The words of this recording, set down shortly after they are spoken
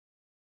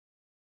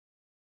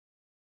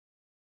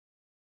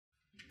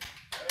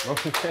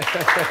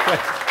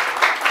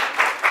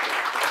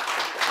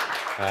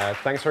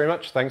Thanks very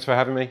much. Thanks for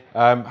having me.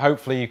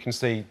 Hopefully you can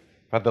see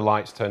I've had the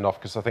lights turned off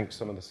because I think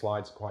some of the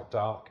slides are quite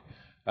dark.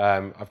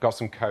 I've got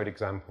some code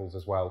examples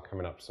as well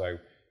coming up, so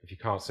if you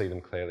can't see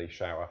them clearly,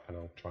 shout up and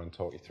I'll try and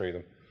talk you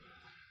through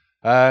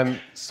them.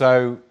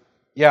 So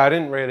yeah, I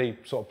didn't really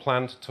sort of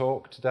plan to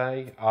talk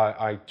today.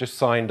 I just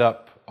signed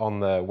up on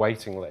the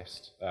waiting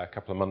list a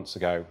couple of months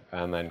ago,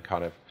 and then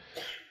kind of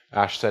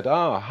Ash said,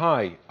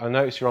 hi, I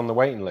noticed you're on the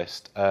waiting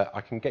list.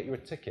 I can get you a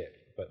ticket,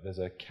 but there's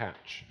a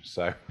catch.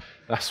 So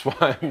that's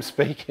why I'm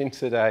speaking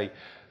today.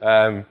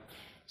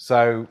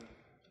 So a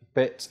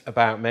bit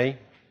about me.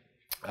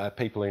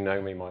 People who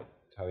know me might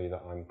tell you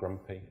that I'm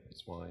grumpy.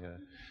 That's why,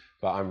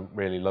 but I'm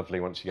really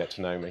lovely once you get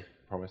to know me,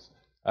 I promise.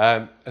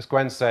 As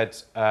Gwen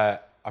said, I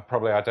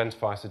probably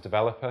identify as a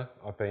developer.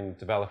 I've been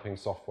developing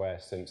software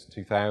since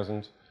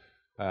 2000.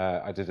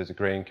 I did a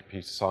degree in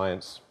computer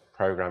science.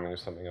 Programming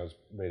was something I was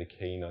really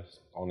keen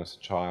on as a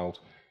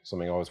child,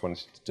 something I always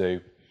wanted to do.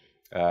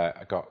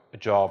 I got a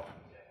job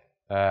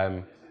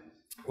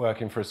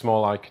working for a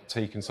small IT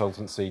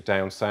consultancy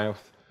down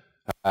south.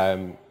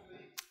 I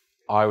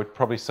would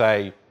probably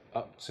say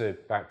up to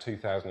about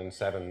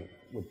 2007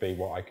 would be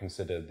what I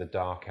consider the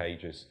dark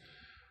ages.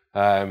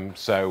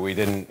 So we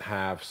didn't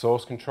have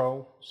source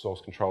control. Source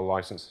control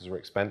licenses were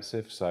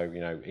expensive, so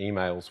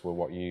emails were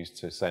what you used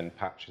to send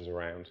patches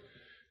around.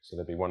 So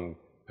there'd be one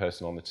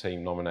person on the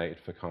team nominated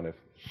for kind of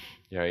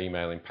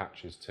emailing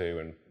patches to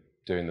and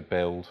doing the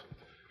build.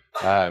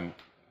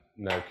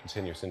 No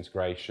continuous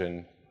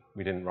integration.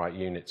 We didn't write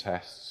unit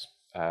tests.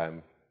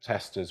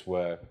 Testers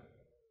were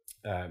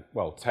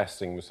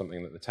testing was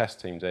something that the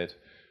test team did.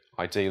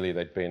 Ideally,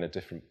 they'd be in a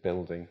different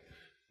building.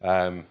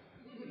 And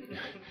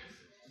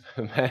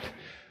then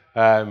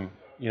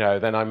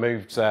I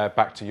moved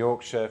back to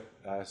Yorkshire,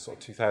 sort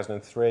of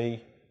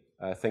 2003.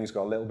 Things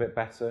got a little bit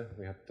better.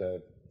 We had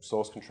the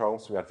source control,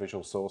 so we had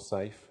Visual Source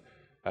Safe.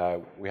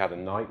 We had a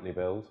nightly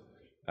build.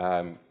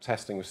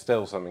 Testing was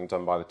still something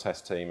done by the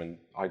test team, and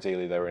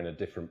ideally they were in a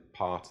different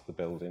part of the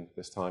building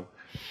this time.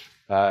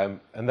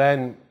 And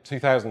then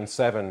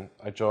 2007,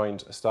 I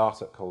joined a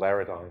startup called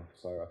Aerodyne.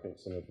 So I think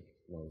some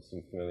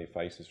familiar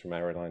faces from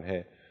Aerodyne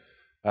here.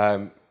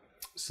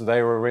 So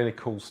they were a really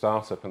cool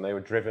startup, and they were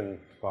driven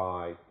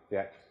by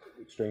the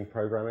extreme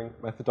programming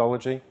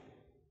methodology.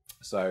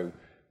 So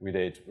we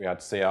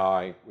had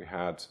CI, we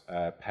had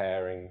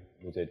pairing,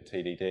 we did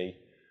TDD,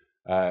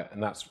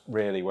 and that's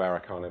really where I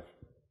kind of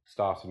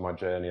started my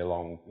journey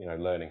along,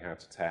 learning how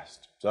to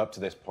test. So up to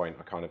this point,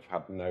 I kind of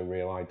had no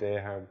real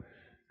idea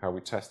how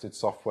we tested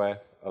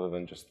software, other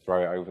than just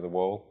throw it over the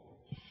wall.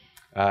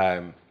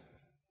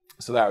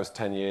 So that was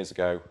 10 years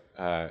ago.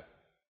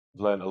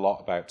 Learned a lot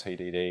about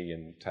TDD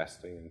and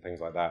testing and things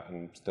like that,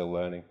 and still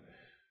learning.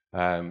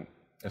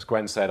 As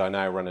Gwen said, I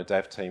now run a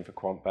dev team for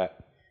QuantBet.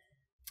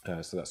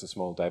 So that's a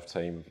small dev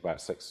team of about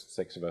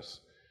six of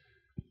us.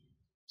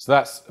 So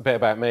that's a bit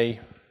about me.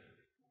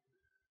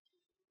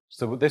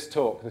 So this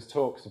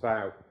talk's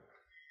about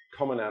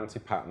common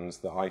anti-patterns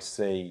that I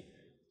see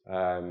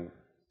time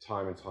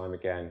and time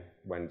again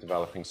when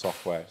developing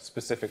software,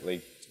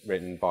 specifically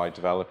written by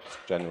developers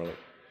generally.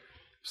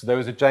 So there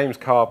was a James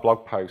Carr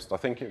blog post, I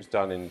think it was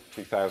done in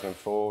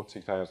 2004,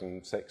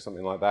 2006,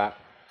 something like that,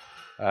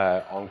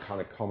 on kind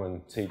of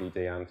common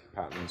TDD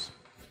anti-patterns.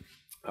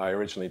 I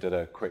originally did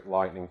a quick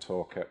lightning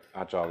talk at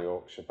Agile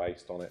Yorkshire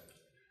based on it.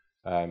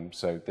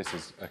 So this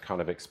is a kind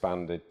of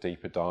expanded,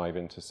 deeper dive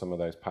into some of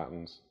those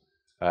patterns.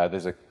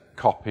 There's a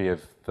copy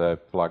of the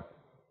blog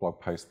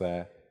post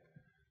there.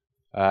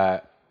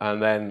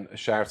 And then a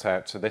shout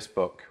out to this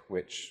book,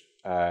 which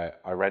I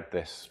read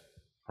this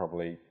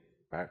probably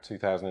about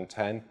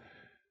 2010,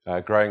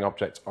 Growing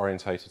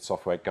Object-Oriented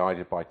Software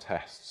Guided by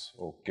Tests,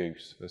 or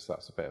GOOSE, as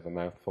that's a bit of a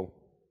mouthful.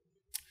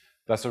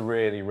 That's a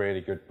really, really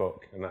good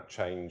book, and that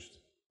changed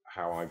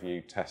how I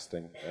view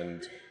testing,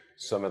 and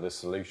some of the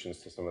solutions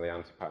to some of the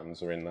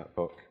anti-patterns are in that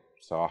book,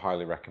 so I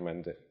highly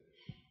recommend it.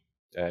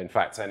 In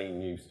fact, any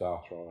new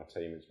starter on our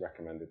team has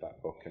recommended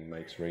that book and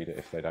made to read it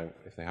if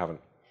they haven't.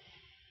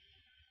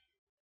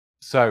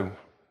 So,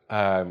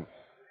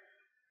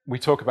 we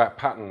talk about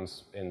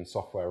patterns in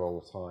software all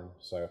the time.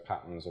 So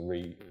patterns are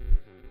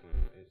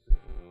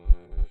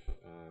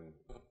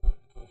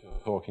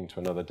talking to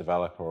another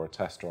developer or a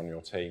tester on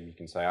your team, you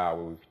can say,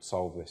 we could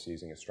solve this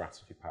using a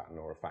strategy pattern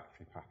or a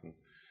factory pattern.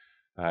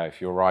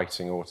 If you're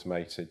writing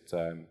automated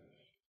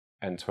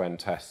end-to-end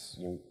tests,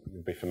 you'll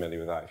be familiar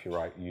with that if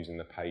you're using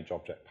the page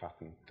object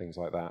pattern, things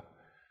like that.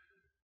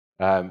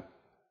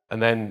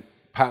 And then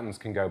patterns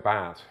can go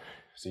bad.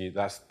 So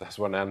that's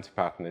what an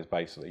anti-pattern is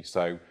basically.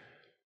 So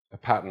a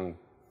pattern,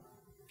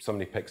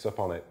 somebody picks up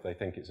on it, they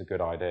think it's a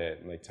good idea,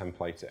 and they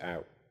template it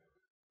out.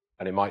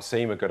 And it might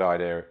seem a good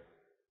idea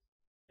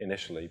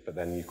initially, but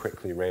then you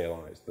quickly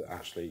realize that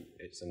actually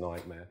it's a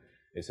nightmare.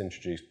 It's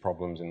introduced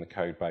problems in the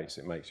code base.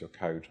 It makes your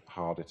code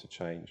harder to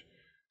change.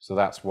 So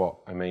that's what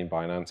I mean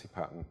by an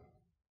anti-pattern.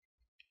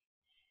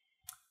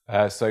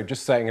 So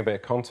just setting a bit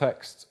of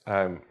context.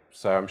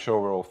 So I'm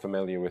sure we're all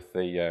familiar with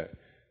the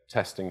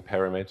testing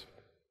pyramid.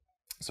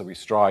 So we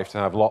strive to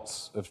have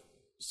lots of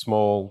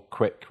small,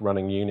 quick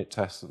running unit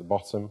tests at the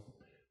bottom,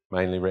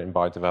 mainly written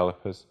by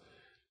developers,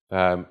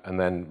 and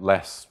then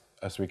less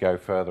as we go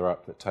further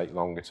up that take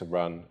longer to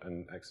run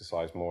and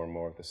exercise more and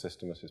more of the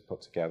system as it's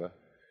put together.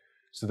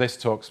 So this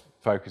talk's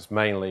focused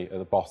mainly at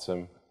the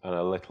bottom and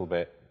a little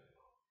bit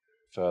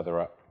further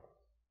up.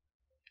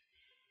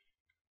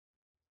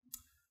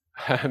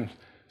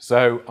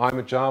 So I'm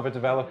a Java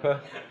developer.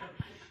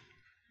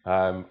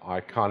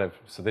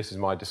 So this is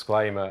my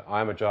disclaimer.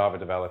 I'm a Java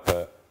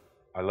developer.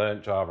 I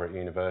learned Java at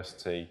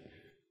university.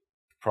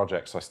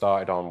 Projects I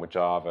started on with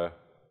Java.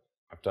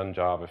 I've done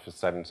Java for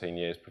 17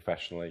 years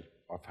professionally.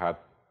 I've had,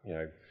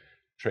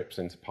 trips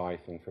into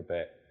Python for a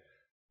bit.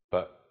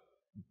 But,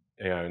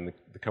 in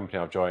the company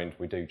I've joined,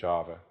 we do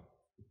Java.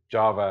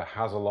 Java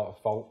has a lot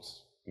of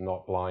faults. I'm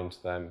not blind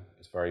to them.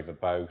 It's very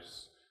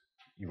verbose.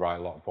 You write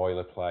a lot of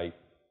boilerplate.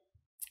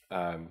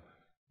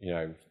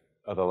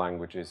 Other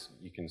languages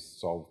you can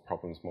solve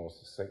problems more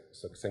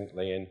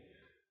succinctly in.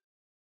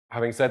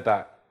 Having said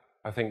that,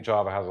 I think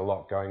Java has a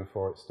lot going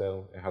for it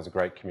still. It has a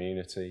great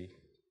community,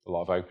 a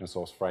lot of open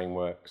source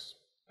frameworks.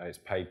 It's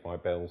paid my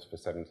bills for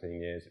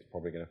 17 years. It's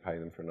probably going to pay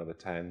them for another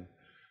 10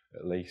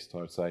 at least, I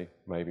would say,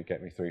 maybe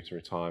get me through to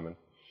retirement.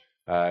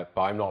 But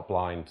I'm not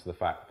blind to the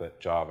fact that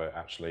Java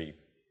actually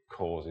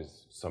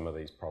causes some of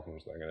these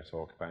problems that I'm going to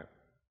talk about.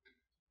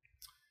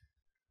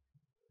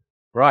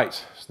 Right,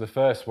 so the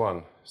first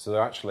one. So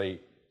I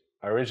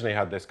originally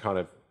had this kind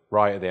of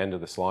right at the end of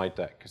the slide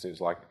deck because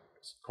it's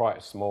quite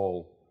a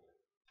small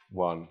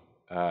one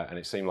and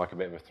it seemed like a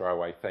bit of a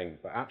throwaway thing,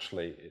 but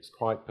actually it's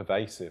quite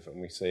pervasive and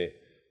we see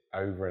it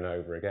over and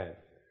over again.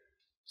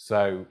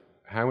 So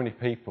how many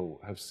people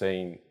have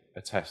seen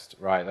a test?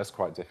 Right, that's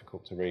quite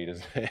difficult to read,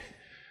 isn't it?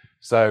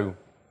 So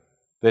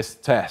this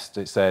test,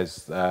 it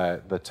says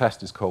the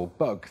test is called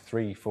bug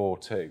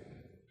 342.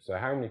 So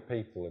how many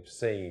people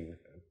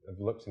have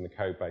looked in the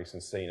code base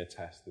and seen a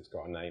test that's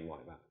got a name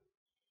like that?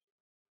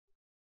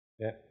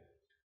 Yeah.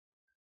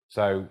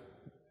 So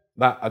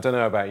that, I don't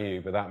know about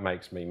you, but that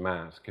makes me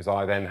mad because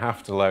I then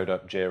have to load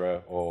up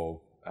Jira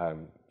or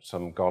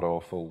some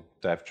god-awful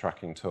dev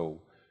tracking tool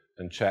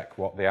and check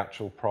what the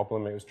actual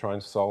problem it was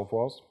trying to solve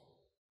was,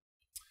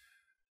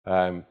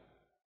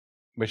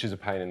 which is a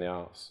pain in the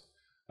arse.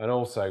 And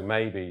also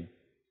maybe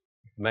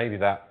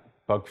that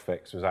bug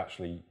fix was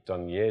actually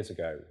done years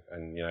ago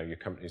and your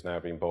company's now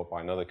being bought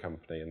by another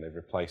company and they've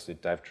replaced a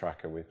dev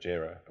tracker with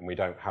Jira and we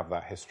don't have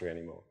that history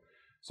anymore.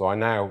 So I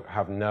now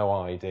have no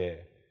idea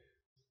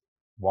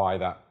why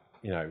that,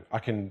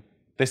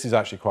 this is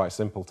actually quite a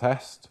simple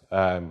test.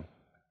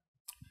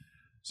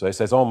 So it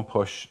says on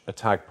push, a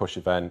tag push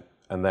event,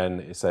 and then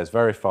it says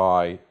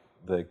verify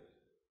the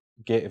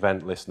Git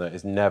event listener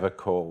is never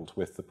called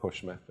with the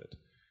push method.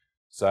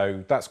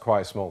 So that's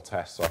quite a small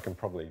test, so I can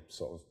probably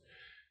sort of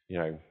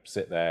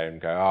sit there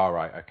and go, all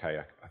right,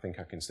 okay, I think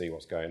I can see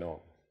what's going on.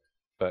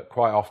 But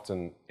quite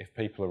often, if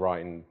people are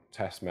writing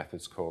test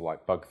methods called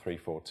like bug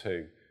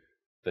 342,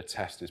 the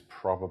test is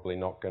probably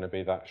not going to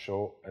be that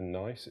short and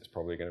nice. It's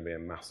probably going to be a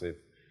massive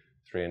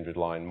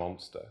 300-line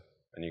monster,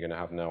 and you're going to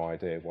have no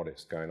idea what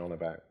it's going on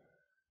about.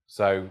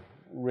 So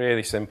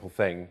really simple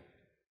thing,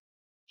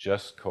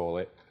 just call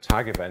it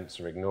tag events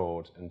are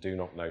ignored and do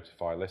not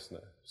notify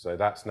listener. So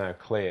that's now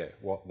clear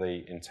what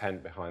the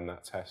intent behind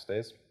that test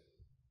is.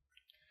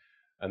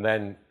 And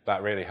then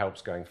that really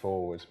helps going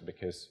forward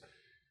because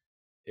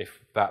if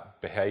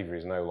that behavior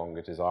is no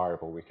longer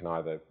desirable, we can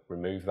either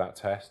remove that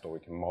test or we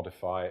can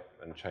modify it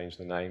and change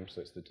the name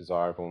so it's the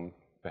desirable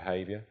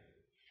behavior.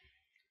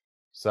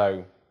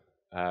 So,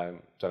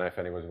 don't know if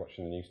anyone's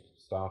watching the new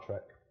Star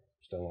Trek,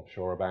 still not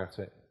sure about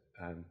it.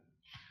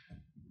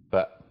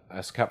 But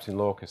as Captain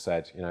Lorca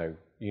said,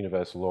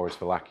 universal law is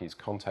for lackeys,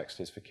 context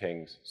is for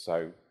kings,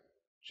 so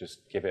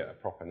just give it a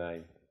proper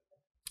name.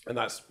 And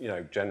that's,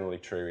 generally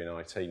true in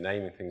IT.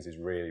 Naming things is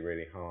really,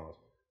 really hard.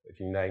 If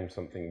you name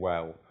something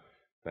well,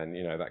 then,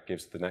 that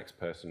gives the next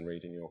person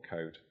reading your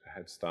code a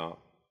head start.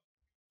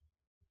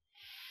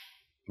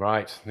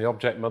 Right, the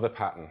object mother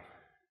pattern.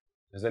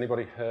 Has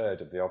anybody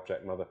heard of the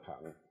object mother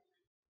pattern?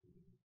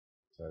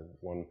 So,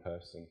 one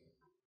person.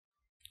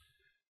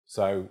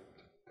 So,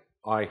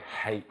 I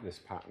hate this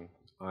pattern.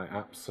 I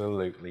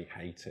absolutely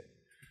hate it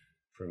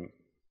from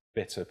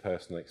bitter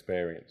personal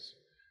experience.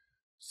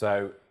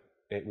 So,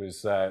 it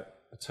was, the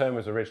term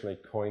was originally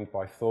coined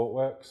by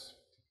ThoughtWorks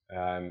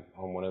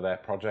on one of their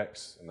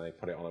projects, and they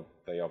put it on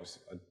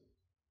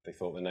they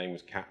thought the name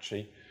was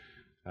catchy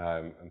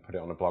and put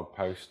it on a blog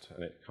post,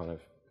 and it kind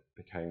of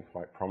became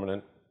quite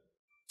prominent.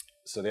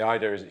 So the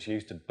idea is it's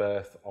used to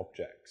birth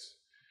objects.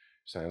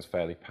 Sounds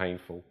fairly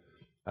painful,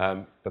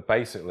 but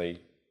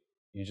basically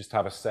you just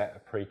have a set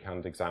of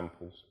pre-canned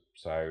examples.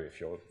 So if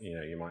you're,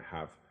 you might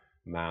have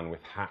man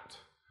with hat,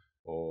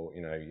 or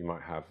you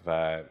might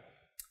have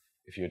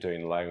if you're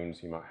doing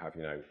loans, you might have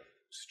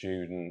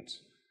student,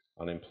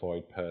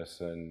 unemployed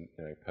person,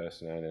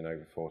 person earning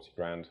over 40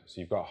 grand. So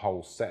you've got a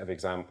whole set of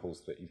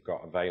examples that you've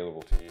got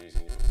available to use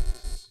in your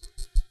tests.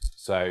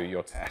 So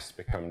your tests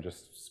become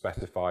just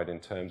specified in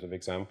terms of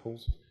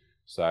examples.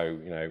 So,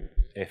 you know,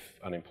 if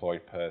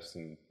unemployed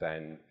person,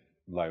 then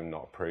loan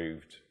not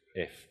approved.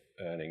 If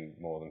earning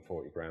more than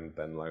 40 grand,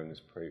 then loan is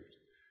approved.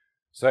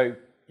 So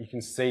you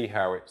can see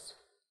how it's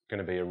going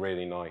to be a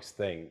really nice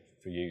thing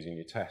for using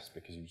your test,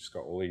 because you've just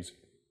got all these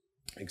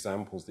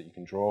examples that you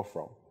can draw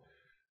from.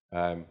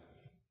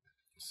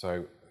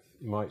 So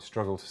you might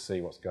struggle to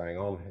see what's going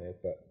on here,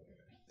 but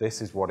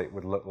this is what it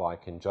would look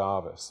like in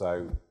Java.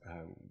 So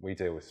we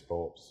deal with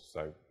sports,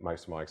 so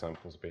most of my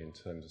examples will be in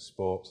terms of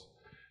sports.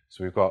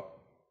 So we've got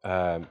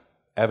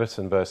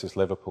Everton versus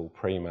Liverpool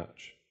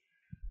pre-match.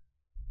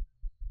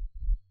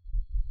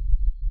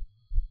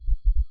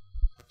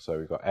 So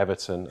we've got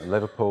Everton and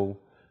Liverpool.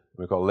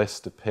 We've got a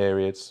list of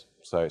periods,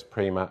 so it's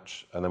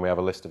pre-match, and then we have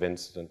a list of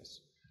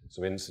incidents.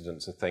 So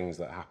incidents are things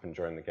that happen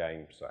during the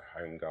game, so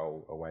home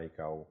goal, away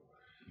goal.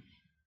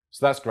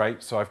 So that's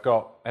great. So I've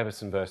got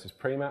Everton versus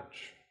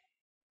pre-match.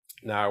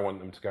 Now I want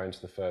them to go into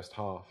the first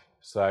half.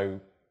 So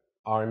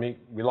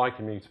we like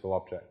immutable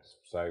objects.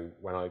 So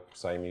when I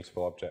say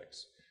immutable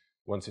objects,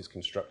 once it's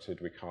constructed,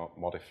 we can't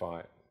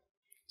modify it.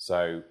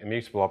 So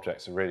immutable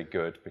objects are really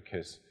good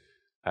because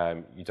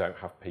you don't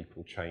have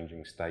people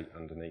changing state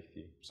underneath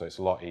you. So it's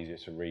a lot easier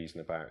to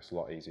reason about. It's a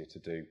lot easier to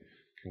do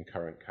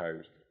concurrent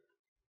code.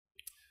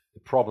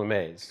 The problem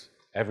is,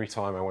 every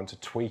time I want to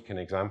tweak an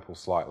example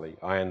slightly,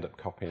 I end up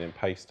copying and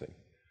pasting.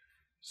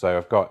 So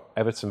I've got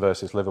Everton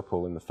versus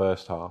Liverpool in the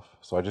first half.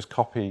 So I just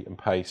copy and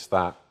paste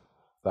that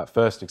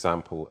first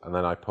example, and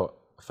then I put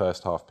the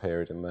first half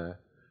period in there.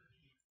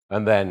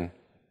 And then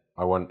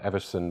I want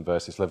Everton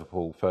versus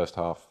Liverpool first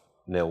half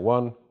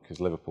 0-1, because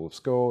Liverpool have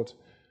scored.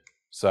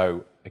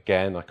 So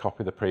again, I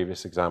copy the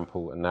previous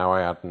example, and now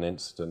I add an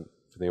incident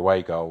for the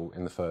away goal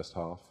in the first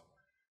half.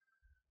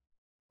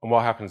 And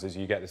what happens is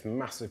you get this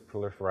massive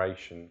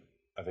proliferation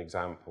of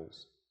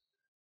examples,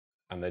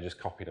 and they're just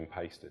copied and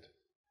pasted.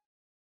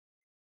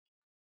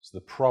 So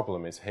the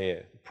problem is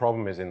here. The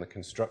problem is in the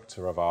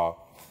constructor of our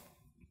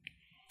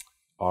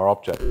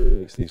object,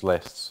 it's these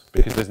lists,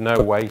 because there's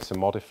no way to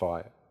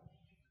modify it.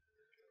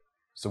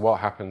 So what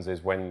happens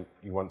is when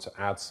you want to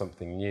add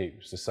something new,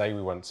 so say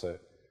we want to,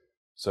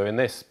 so in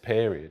this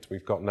period,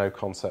 we've got no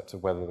concept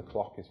of whether the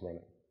clock is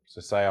running.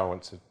 So say I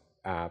want to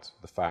add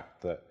the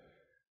fact that,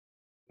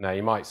 now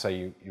you might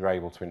say you're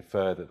able to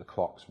infer that the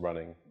clock's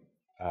running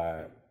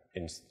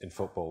in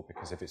football,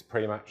 because if it's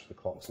pre-match, the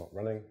clock's not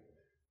running.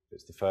 If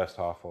it's the first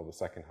half or the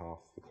second half,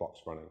 the clock's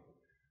running.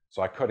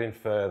 So I could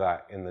infer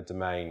that in the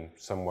domain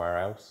somewhere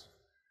else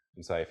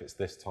and say if it's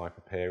this type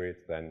of period,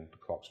 then the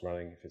clock's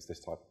running. If it's this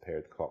type of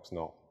period, the clock's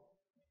not.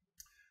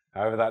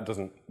 However, that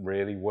doesn't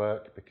really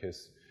work,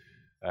 because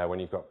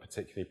when you've got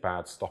particularly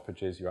bad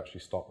stoppages, you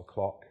actually stop the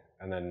clock.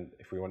 And then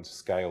if we want to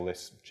scale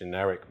this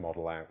generic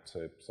model out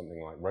to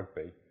something like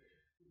rugby,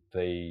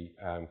 the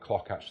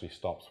clock actually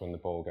stops when the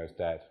ball goes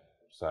dead.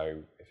 So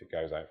if it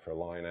goes out for a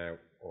line out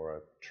or a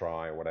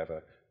try or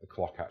whatever, the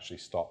clock actually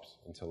stops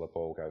until the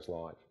ball goes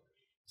live.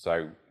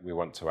 So we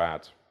want to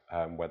add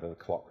whether the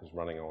clock was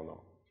running or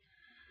not.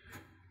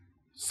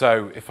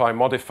 So if I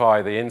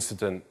modify the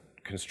incident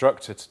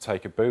constructor to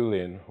take a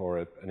Boolean or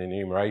an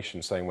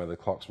enumeration saying whether the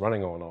clock's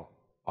running or not,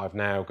 I've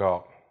now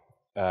got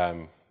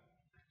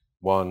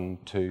 1,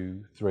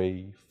 2,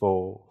 3,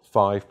 4,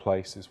 5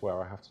 places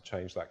where I have to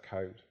change that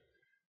code.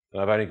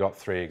 And I've only got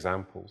 3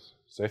 examples.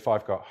 So if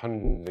I've got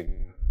hundreds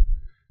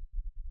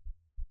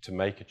to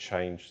make a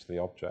change to the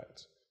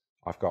object,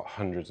 I've got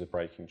hundreds of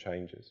breaking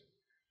changes.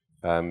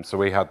 So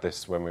we had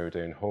this when we were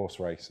doing horse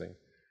racing.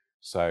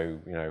 So,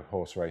 you know,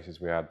 horse races,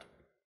 we had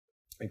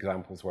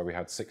examples where we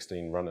had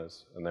 16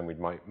 runners, and then we'd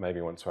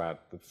maybe want to add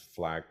the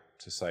flag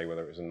to say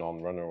whether it was a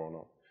non-runner or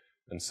not.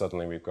 And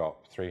suddenly we've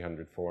got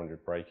 300,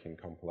 400 breaking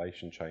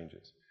compilation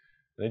changes.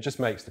 And it just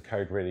makes the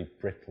code really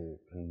brittle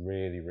and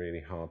really, really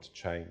hard to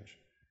change.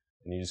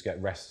 And you just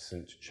get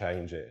reticent to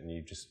change it, and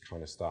you just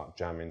kind of start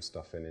jamming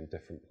stuff in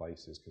different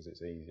places because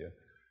it's easier.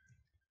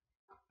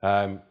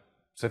 So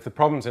if the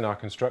problem's in our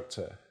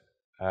constructor,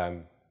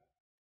 oh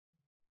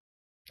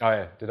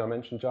yeah, did I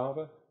mention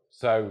Java?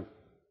 So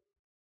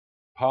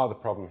part of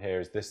the problem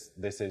here is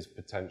this is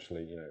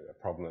potentially, you know, a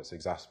problem that's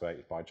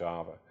exacerbated by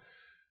Java.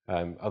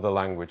 Other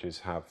languages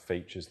have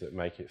features that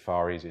make it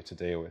far easier to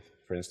deal with.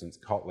 For instance,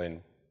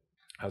 Kotlin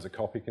has a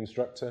copy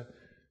constructor.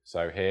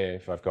 So here,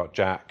 if I've got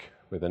Jack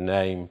with a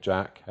name,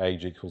 Jack,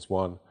 age equals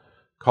 1,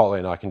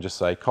 Kotlin, I can just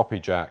say copy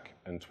Jack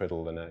and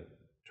twiddle the name,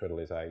 twiddle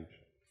his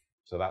age.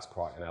 So that's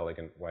quite an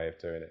elegant way of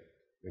doing it.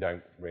 We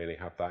don't really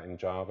have that in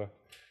Java.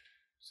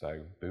 So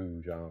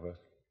boo Java.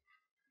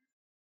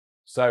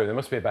 So there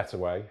must be a better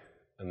way,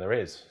 and there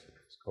is.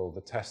 It's called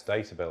the test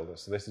data builder.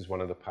 So this is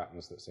one of the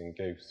patterns that's in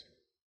Goose.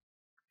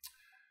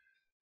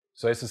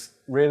 So it's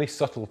a really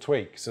subtle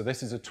tweak. So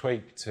this is a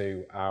tweak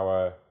to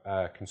our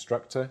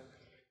constructor.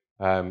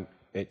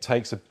 It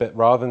takes a bit,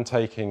 rather than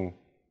taking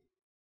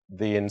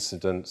the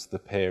incidents, the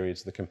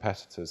periods, the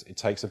competitors, it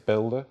takes a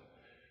builder.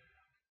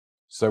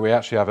 So we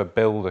actually have a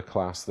builder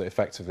class that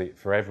effectively,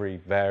 for every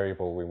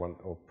variable we want,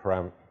 or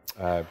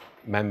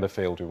member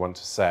field we want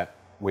to set,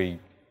 we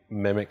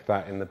mimic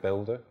that in the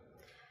builder.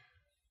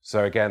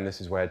 So again,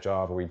 this is where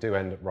Java, we do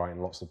end up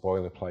writing lots of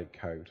boilerplate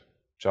code.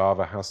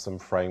 Java has some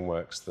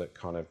frameworks that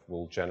kind of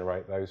will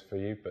generate those for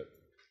you, but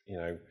you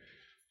know,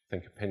 I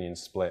think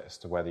opinions split as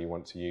to whether you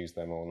want to use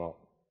them or not.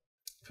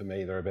 For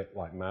me, they're a bit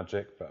like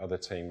magic, but other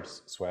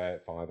teams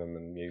swear by them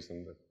and use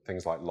them,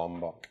 things like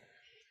Lombok.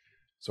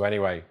 So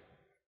anyway,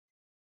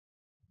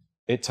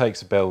 it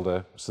takes a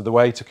builder. So the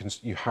way to,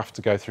 you have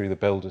to go through the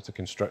builder to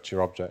construct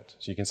your object.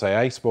 So you can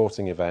say a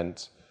sporting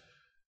event,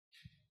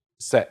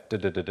 set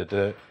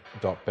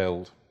dot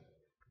build.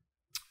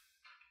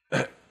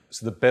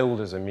 So the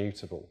builders are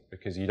mutable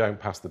because you don't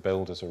pass the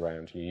builders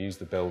around. You use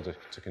the builder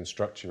to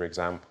construct your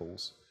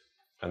examples,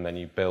 and then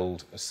you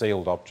build a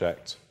sealed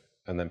object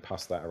and then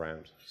pass that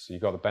around. So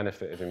you've got the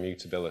benefit of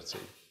immutability,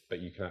 but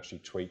you can actually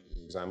tweak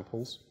the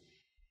examples.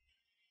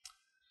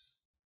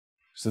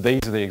 So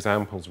these are the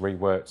examples we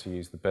work to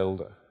use the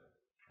builder.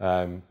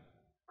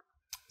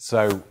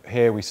 So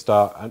here we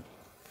start,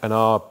 and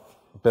our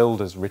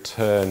builders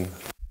return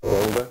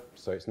builder,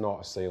 so it's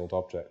not a sealed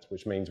object,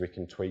 which means we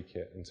can tweak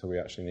it until we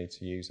actually need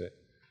to use it.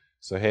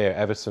 So here,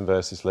 Everton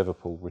versus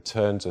Liverpool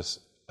returns us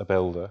a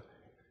builder,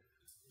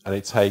 and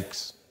it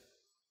takes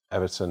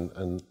Everton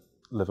and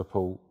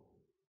Liverpool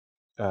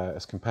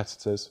as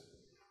competitors.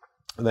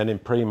 And then in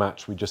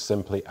pre-match, we just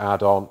simply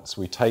add on.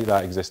 So we take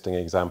that existing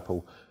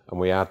example and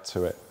we add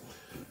to it.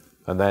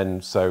 And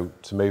then, so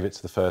to move it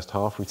to the first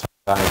half, we take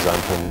that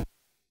example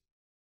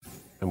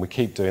and we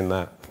keep doing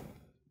that.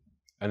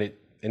 And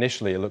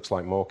initially, it looks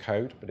like more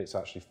code, but it's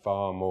actually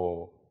far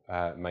more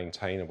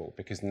maintainable,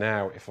 because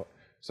now,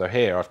 so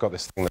here I've got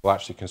this thing that will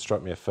actually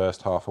construct me a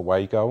first half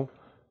away goal.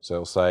 So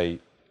it'll say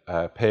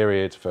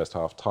period, first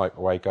half type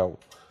away goal.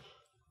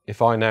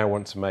 If I now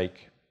want to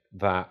make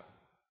that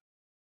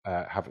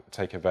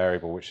take a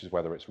variable, which is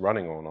whether it's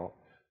running or not,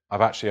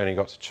 I've actually only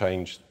got to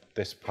change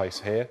this place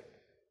here.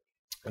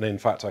 And in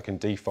fact, I can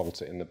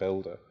default it in the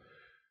builder.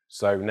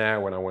 So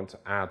now when I want to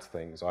add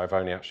things, I've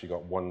only actually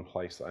got one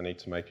place that I need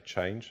to make a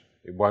change.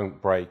 It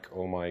won't break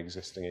all my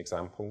existing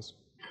examples.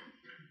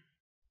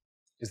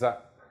 Is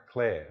that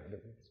clear?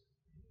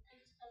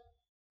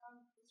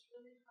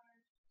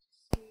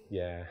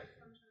 Yeah.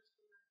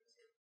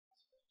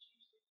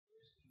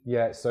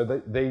 Yeah,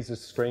 so these are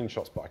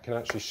screenshots, but I can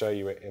actually show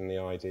you it in the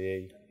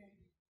IDE.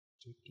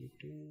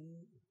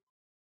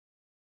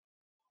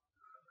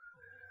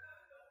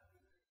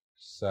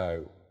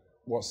 So,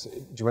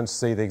 do you want to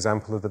see the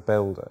example of the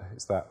builder?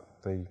 Is that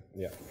the,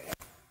 yeah.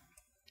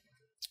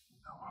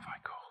 Oh, what have I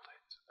called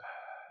it?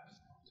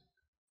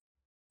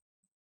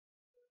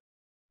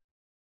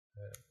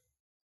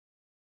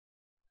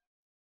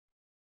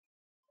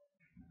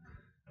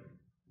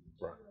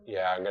 Right,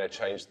 yeah, I'm going to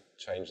change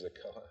the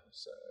colour,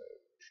 so.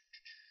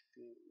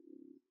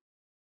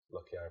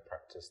 Lucky I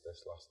practiced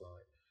this last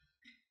night.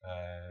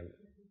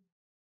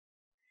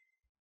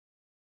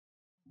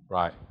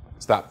 Right,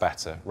 is that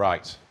better?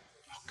 Right.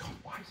 Oh God,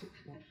 why is it?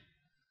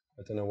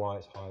 I don't know why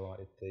it's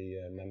highlighted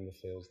the member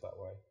fields that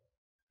way.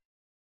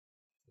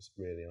 It's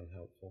really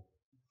unhelpful.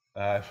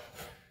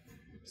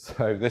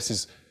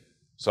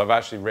 So I've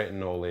actually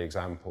written all the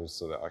examples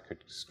so that I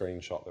could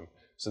screenshot them.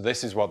 So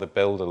this is what the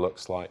builder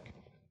looks like.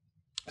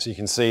 So you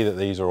can see that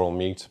these are all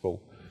mutable.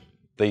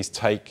 These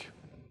take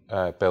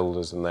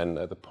builders, and then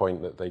at the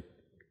point that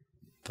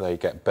they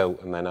get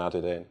built and then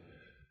added in.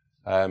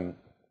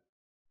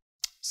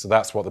 So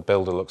that's what the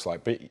builder looks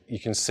like. But you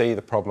can see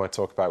the problem I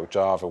talk about with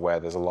Java, where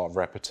there's a lot of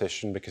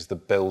repetition because the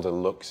builder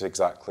looks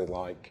exactly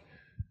like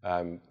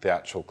the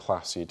actual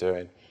class you're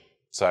doing.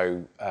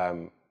 So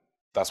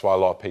that's why a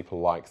lot of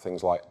people like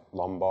things like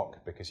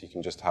Lombok, because you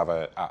can just have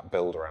a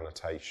 @builder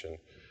annotation,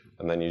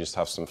 and then you just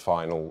have some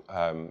final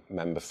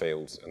member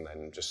fields, and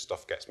then just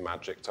stuff gets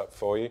magicked up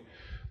for you.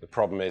 The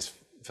problem is,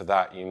 for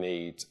that, you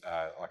need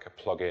like a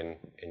plugin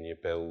in your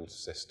build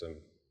system,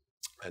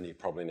 and you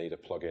probably need a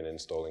plugin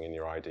installing in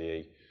your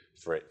IDE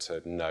for it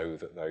to know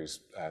that those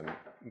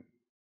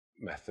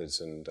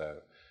methods and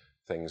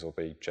things will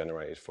be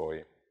generated for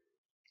you.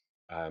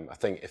 I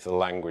think if the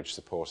language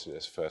supported it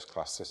as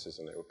first-class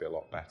citizen, it would be a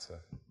lot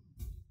better.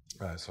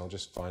 So I'll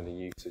just find a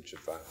usage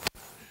of that.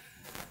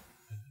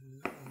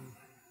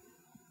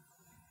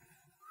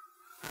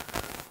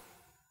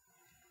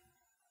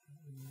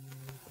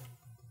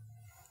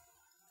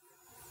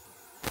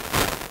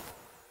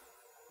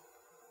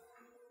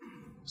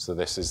 So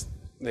this is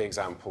the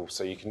example.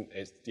 So you can,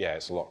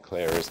 it's a lot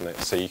clearer, isn't it?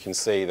 So you can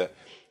see that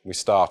we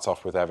start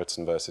off with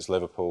Everton versus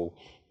Liverpool,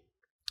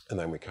 and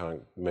then we kind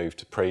of move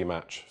to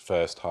pre-match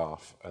first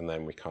half, and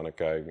then we kind of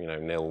go,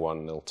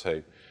 0-1,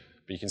 0-2.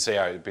 But you can see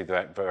how it would be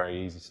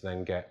very easy to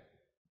then get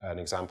an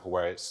example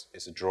where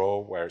it's a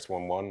draw, where it's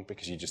 1-1,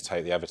 because you just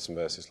take the Everton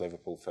versus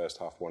Liverpool first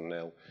half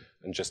 1-0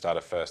 and just add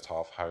a first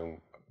half home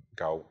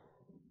goal,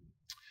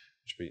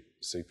 which would be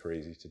super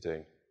easy to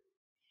do.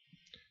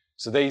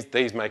 So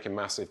these make a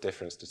massive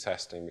difference to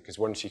testing, because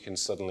once you can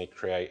suddenly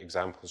create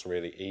examples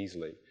really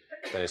easily,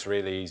 then it's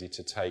really easy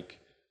to take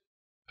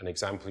an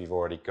example you've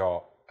already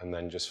got and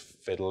then just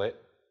fiddle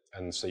it.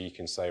 And so you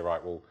can say,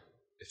 right, well,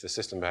 if the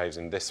system behaves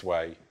in this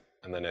way,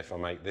 and then if I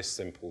make this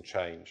simple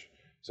change,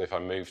 So if I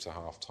move to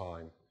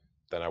half-time,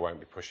 then I won't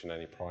be pushing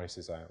any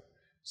prices out.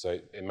 So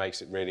it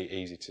makes it really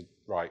easy to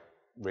write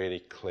really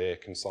clear,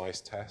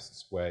 concise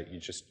tests where you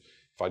just,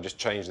 if I just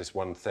change this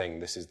one thing,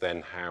 this is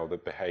then how the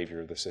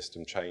behavior of the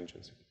system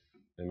changes.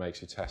 It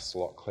makes your tests a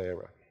lot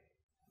clearer.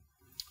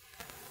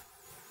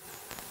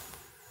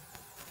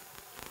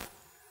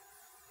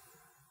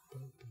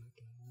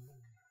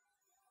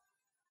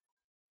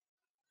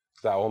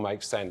 That all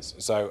makes sense.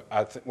 So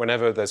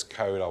whenever there's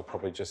code, I'll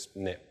probably just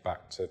nip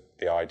back to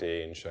the IDE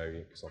and show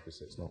you, because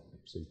obviously it's not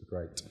super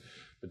great.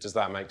 But does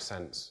that make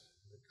sense?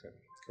 Okay,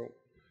 cool.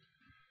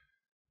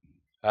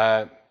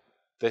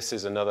 This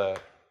is another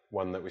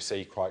one that we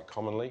see quite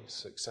commonly,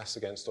 success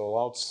against all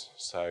odds.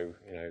 So,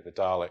 you know, the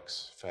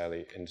Daleks,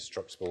 fairly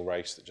indestructible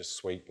race that just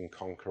sweep and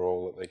conquer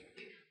all that they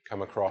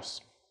come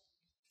across.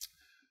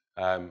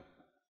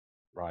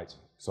 Right,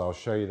 so I'll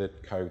show you the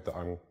code that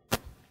I'm...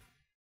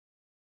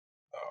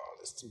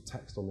 There's some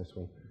text on this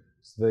one.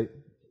 So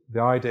the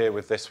idea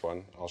with this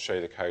one, I'll show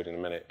you the code in a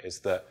minute, is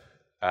that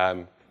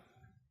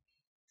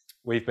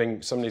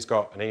somebody's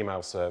got an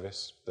email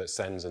service that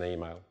sends an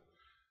email.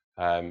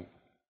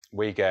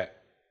 We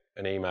get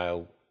an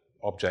email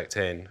object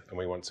in, and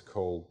we want to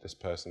call this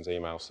person's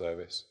email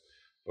service,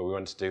 but we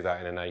want to do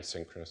that in an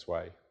asynchronous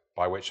way.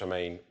 By which I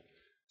mean,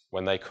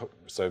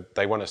 so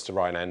they want us to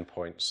write an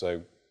endpoint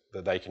so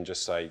that they can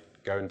just say,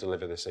 go and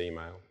deliver this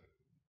email.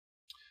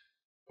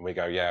 And we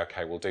go, yeah,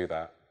 okay, we'll do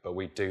that. But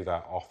we do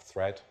that off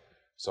thread.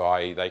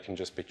 So they can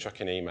just be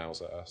chucking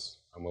emails at us,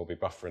 and we'll be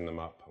buffering them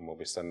up, and we'll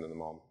be sending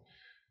them on.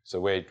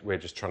 So we're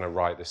just trying to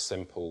write this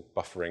simple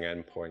buffering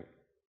endpoint.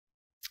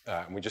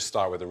 And we just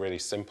start with a really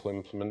simple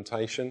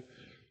implementation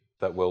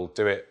that will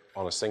do it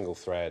on a single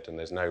thread, and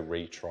there's no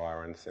retry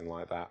or anything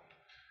like that.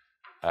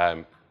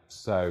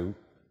 So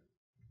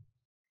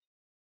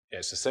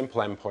it's a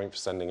simple endpoint for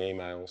sending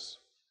emails.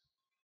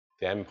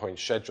 The endpoint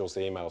schedules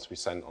the emails to be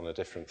sent on a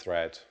different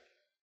thread.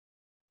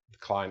 The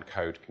client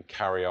code can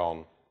carry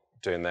on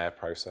doing their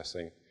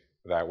processing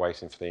without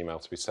waiting for the email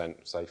to be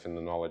sent, safe in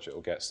the knowledge it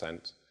will get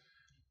sent.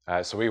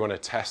 So we want to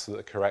test that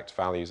the correct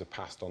values are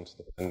passed on to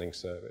the sending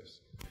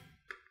service.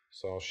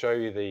 So I'll show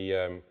you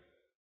the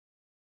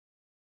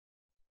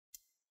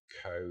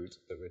code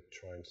that we're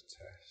trying to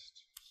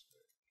test.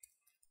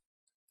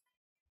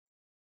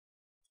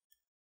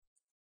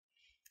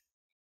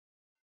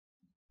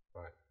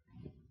 Right.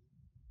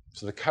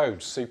 So the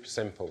code's super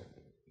simple.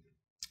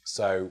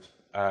 So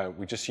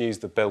we just use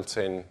the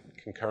built-in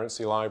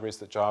concurrency libraries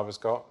that Java's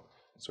got.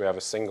 So we have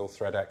a single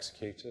thread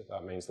executor.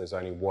 That means there's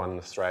only one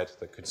thread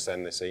that could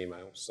send this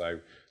email. So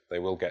they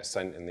will get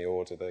sent in the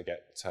order they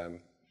get.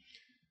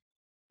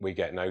 We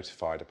get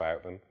notified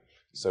about them.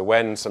 So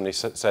when somebody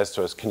says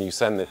to us, "Can you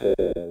send this?"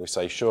 we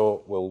say,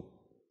 "Sure."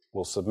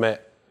 We'll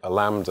submit a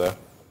lambda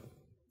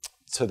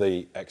to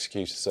the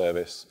executor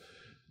service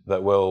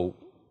that will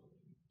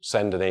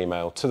send an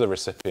email to the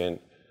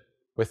recipient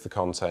with the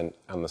content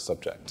and the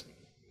subject.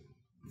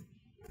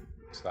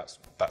 So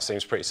that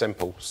seems pretty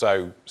simple.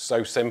 So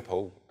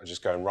simple, I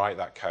just go and write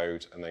that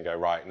code and then go,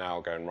 right, now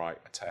I'll go and write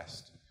a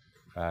test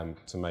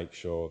to make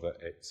sure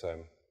that it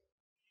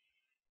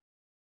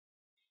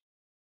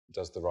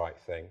does the right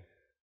thing.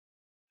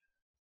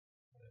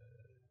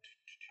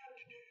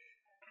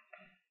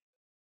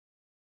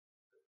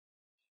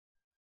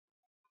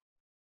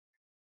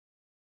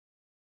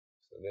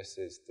 So this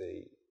is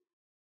the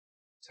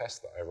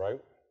test that I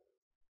wrote.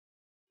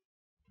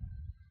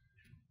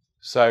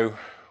 So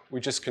we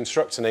just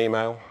construct an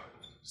email.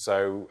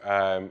 So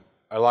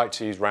I like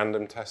to use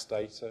random test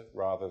data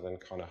rather than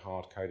kind of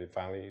hard-coded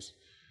values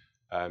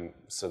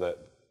so that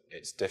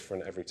it's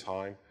different every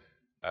time.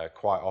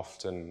 Quite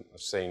often I've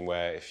seen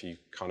where if you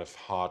kind of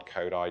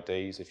hard-code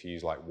IDs, if you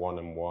use like 1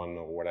 and 1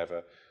 or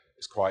whatever,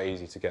 it's quite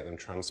easy to get them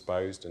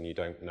transposed and you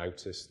don't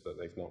notice that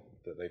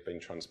they've been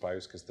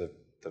transposed because the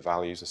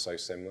values are so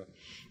similar.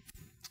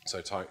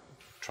 So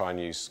try and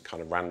use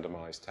kind of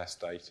randomized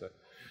test data.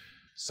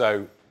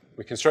 So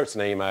we construct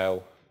an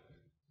email,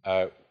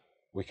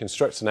 we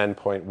construct an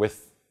endpoint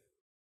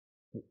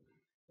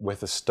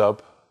with a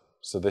stub.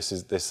 So this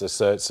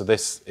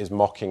is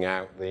mocking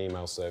out the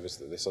email service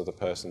that this other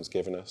person's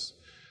given us.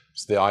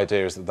 So the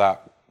idea is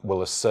that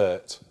will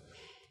assert.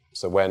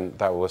 So when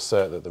that will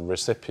assert that the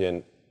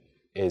recipient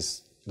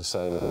is the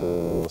same,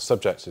 the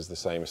subject is the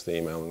same as the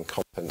email, and the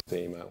content of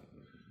the email.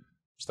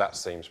 So that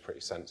seems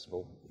pretty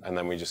sensible. And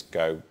then we just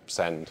go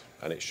send,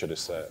 and it should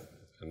assert,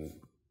 and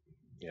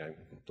you know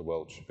the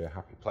world should be a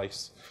happy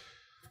place.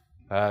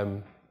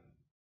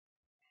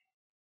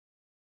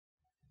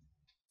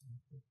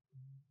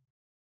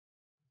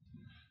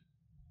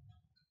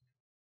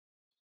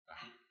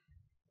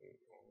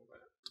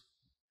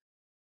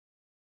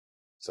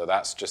 So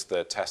that's just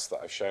the test that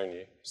I've shown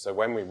you. So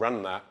when we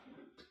run that,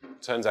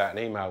 it turns out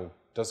an email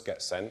does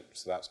get sent,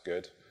 so that's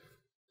good.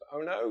 But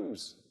oh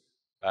noes!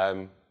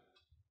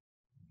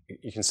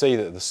 You can see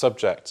that the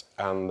subject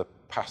and the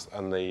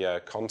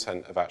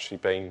content have actually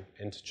been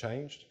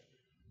interchanged.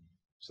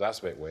 So that's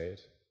a bit weird,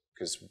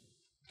 because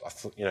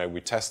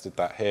we tested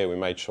that here. We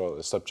made sure that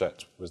the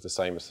subject was the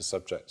same as the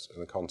subject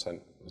and the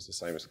content was the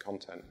same as the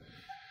content.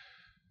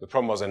 The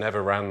problem was I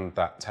never ran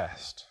that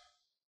test.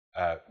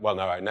 Well,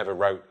 no, I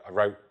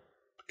wrote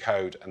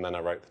code and then I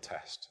wrote the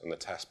test, and the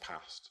test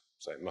passed.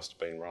 So it must have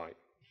been right.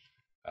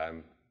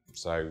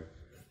 So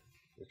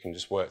we can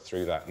just work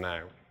through that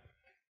now.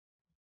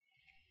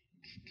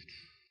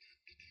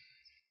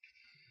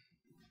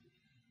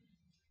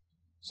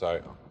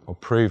 So I'll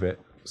prove it.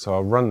 So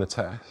I'll run the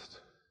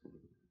test.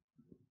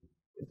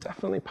 It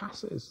definitely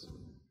passes.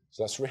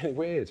 So that's really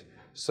weird.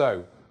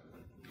 So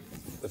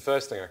the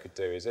first thing I could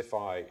do is if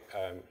I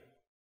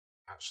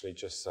actually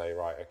just say,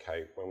 right,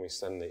 okay, when we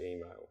send the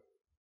email,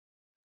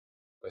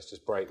 let's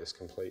just break this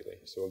completely.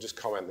 So we'll just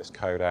comment this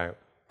code out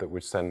that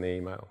would send the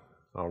email.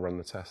 I'll run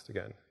the test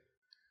again.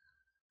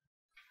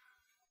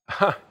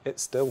 It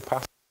still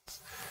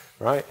passes,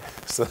 right?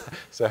 So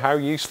how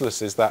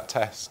useless is that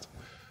test,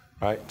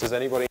 right? Does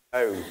anybody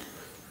know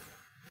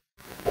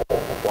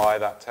why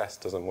that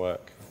test doesn't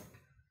work?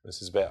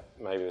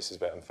 Maybe this is a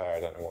bit unfair. I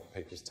don't know what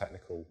people's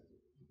technical.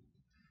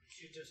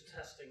 You're just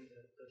testing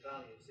the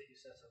values that you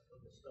set up from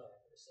the start.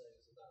 It's saying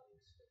the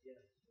values, but yeah,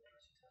 you're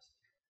actually testing.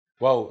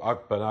 Well,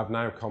 but I've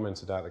now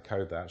commented out the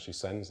code that actually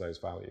sends those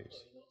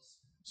values.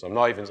 So I'm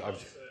not even.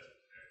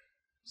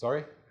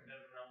 Sorry?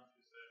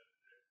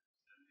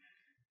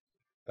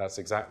 That's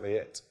exactly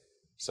it.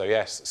 So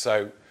yes.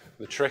 So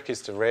the trick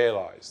is to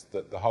realise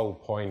that the whole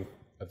point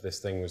of this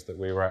thing was that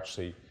we were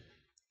actually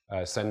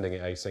sending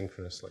it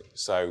asynchronously.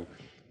 So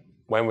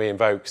when we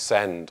invoke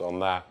send on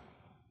that,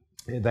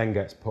 it then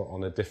gets put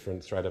on a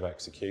different thread of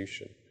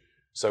execution.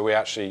 So we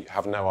actually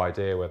have no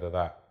idea whether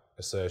that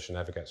assertion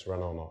ever gets run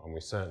or not. And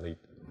we certainly,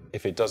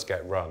 if it does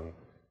get run,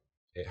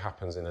 it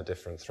happens in a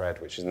different thread,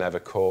 which is never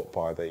caught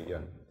by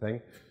the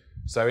thing.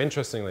 So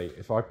interestingly,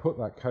 if I put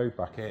that code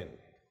back in,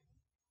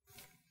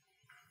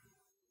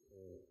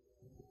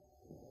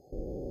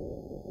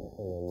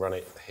 and run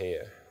it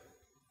here,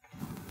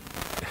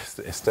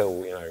 it's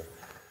still,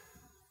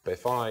 but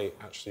if I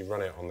actually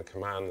run it on the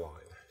command line,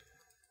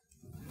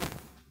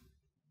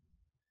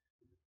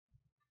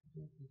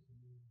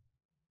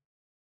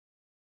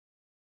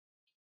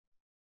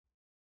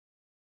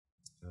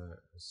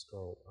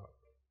 scroll up.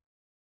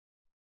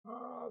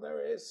 Oh,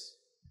 there it is.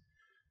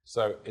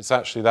 So it's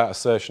actually that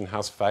assertion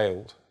has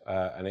failed,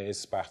 and it is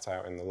spat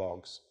out in the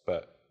logs,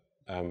 but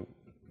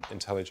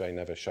IntelliJ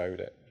never showed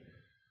it.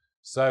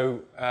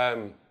 So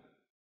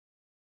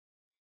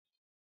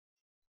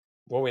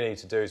what we need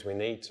to do is we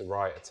need to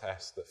write a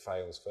test that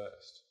fails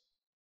first.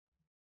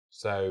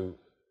 So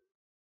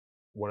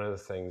one of the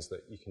things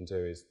that you can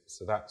do is,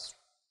 so that's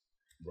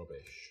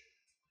rubbish.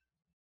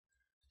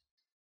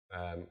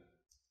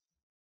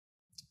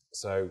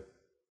 So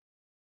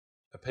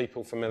are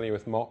people familiar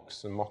with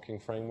mocks and mocking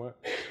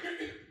frameworks?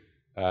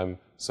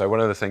 So one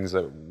of the things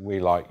that we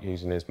like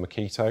using is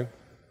Mockito.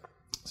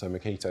 So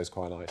Mockito is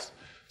quite nice.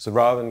 So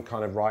rather than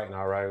kind of writing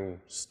our own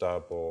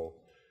stub or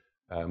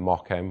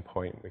mock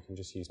endpoint, we can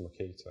just use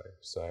Mockito.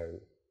 So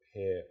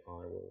here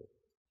I will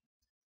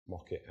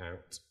mock it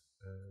out.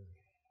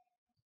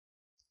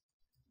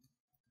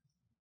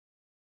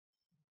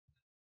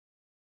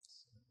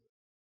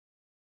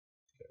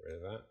 Get rid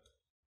of that.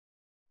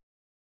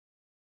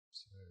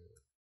 So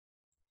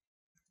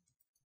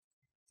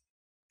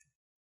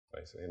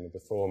basically in the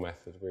before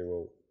method, we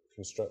will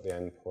construct the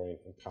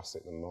endpoint and pass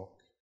it the mock.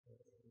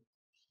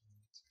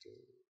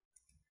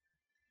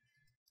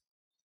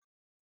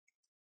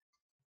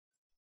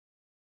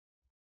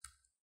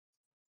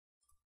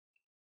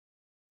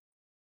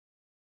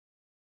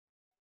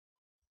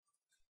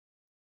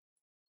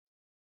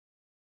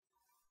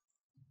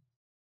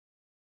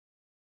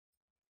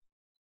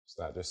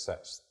 So that just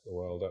sets the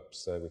world up,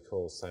 so we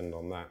call send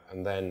on that.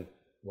 And then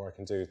what I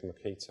can do with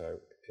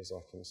Mockito is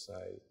I can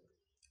say,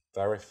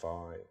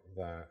 verify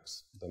that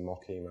the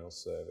mock email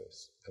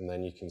service, and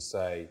then you can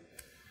say,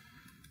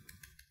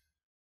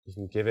 you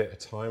can give it a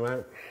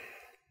timeout.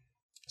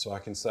 So I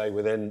can say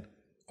within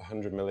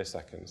 100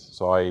 milliseconds,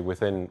 so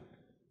within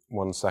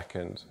 1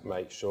 second,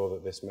 make sure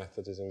that this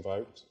method is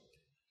invoked.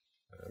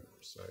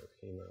 So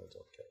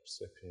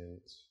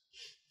email.getRecipient,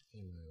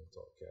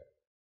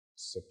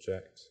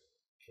 email.getSubject,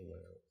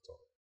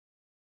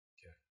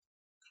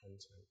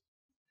 email.getContent.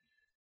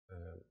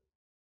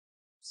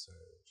 So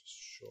just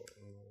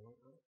shorten all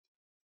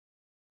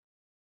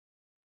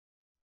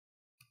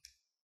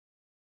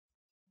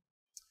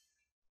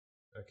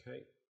that.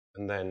 Okay,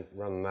 and then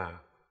run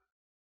that.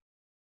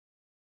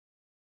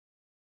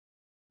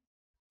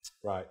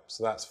 Right,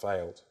 so that's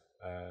failed.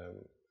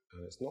 And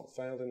it's not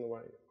failed in the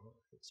way I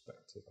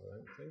expected, I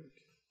don't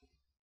think.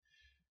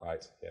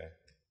 Right, yeah.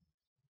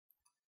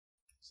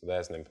 So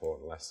there's an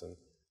important lesson.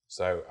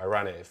 So I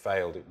ran it, it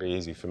failed. It'd be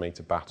easy for me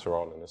to batter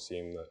on and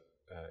assume that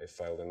it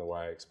failed in the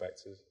way I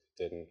expected. It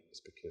didn't. It's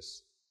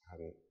because I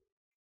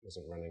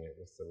wasn't running it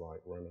with the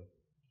right runner.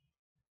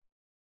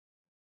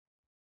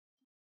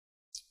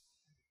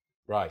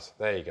 Right,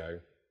 there you go.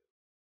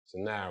 So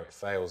now it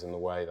fails in the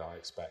way that I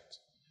expect.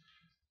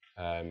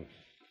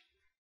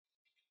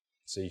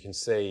 So you can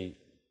see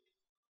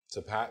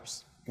So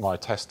perhaps my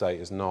test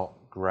date is not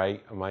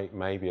great.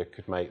 Maybe I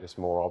could make this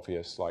more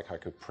obvious, like I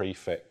could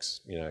prefix,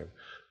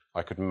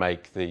 I could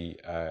make the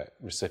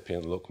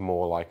recipient look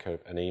more like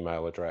an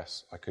email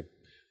address. I could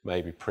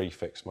maybe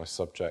prefix my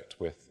subject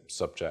with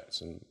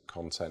subjects and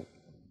content.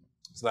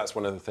 So that's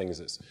one of the things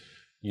that's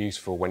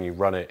useful when you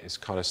run it, is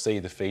kind of see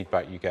the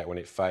feedback you get when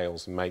it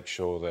fails and make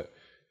sure that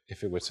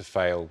if it were to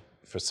fail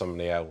for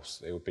somebody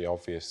else, it would be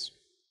obvious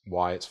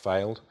why it's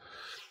failed.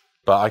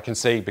 But I can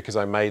see, because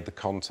I made the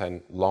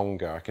content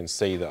longer, I can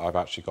see that I've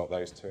actually got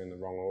those two in the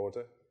wrong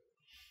order.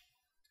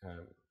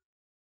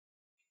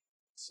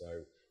 So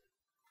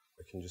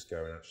I can just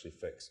go and actually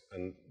fix,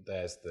 and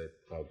there's the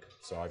bug.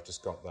 So I've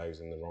just got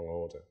those in the wrong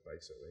order,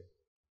 basically.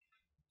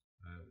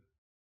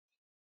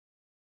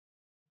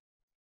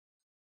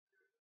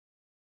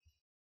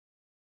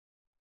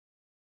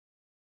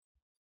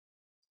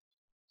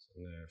 So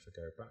now if I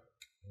go back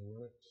and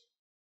run it,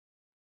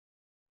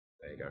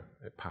 there you go,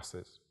 it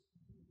passes.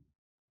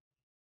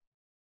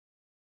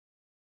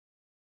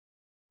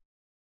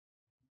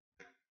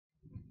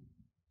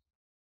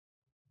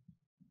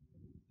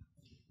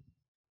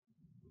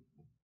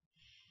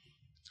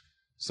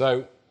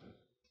 So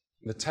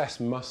the test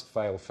must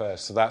fail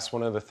first. So that's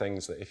one of the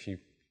things that if you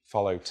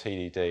follow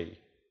TDD,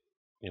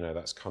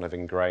 that's kind of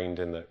ingrained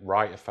in that.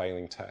 Write a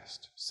failing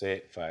test, see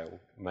it fail,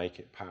 make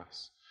it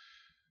pass.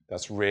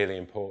 That's really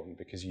important,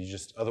 because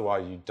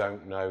otherwise you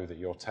don't know that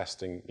you're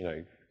testing,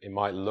 it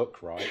might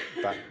look right,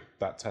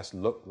 that test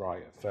looked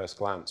right at first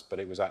glance,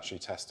 but it was actually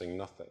testing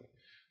nothing.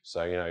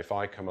 So, if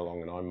I come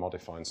along and I'm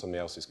modifying somebody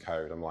else's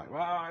code, I'm like,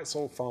 it's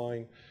all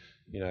fine,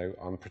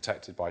 I'm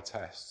protected by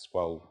tests.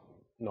 Well,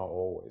 not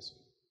always.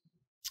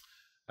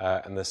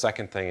 And the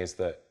second thing is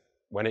that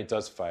when it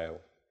does fail,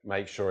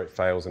 make sure it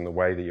fails in the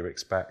way that you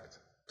expect.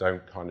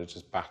 Don't kind of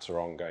just batter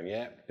on going,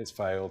 yeah, it's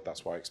failed,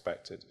 that's what I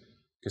expected.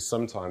 Because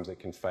sometimes it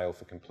can fail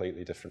for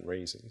completely different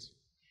reasons.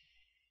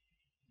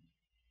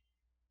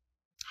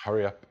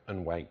 Hurry up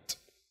and wait.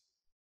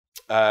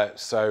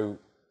 So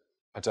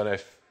I don't know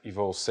if you've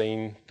all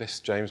seen this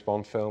James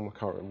Bond film. I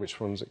can't remember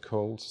which one's it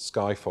called.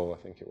 Skyfall,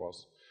 I think it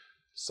was.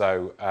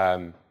 So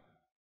I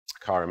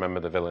can't remember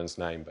the villain's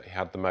name, but he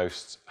had the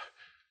most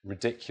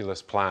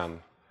ridiculous plan,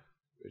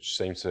 which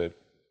seemed to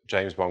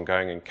James Bond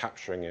going and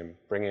capturing him,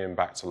 bringing him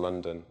back to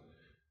London,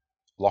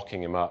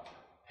 locking him up,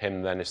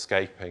 him then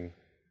escaping,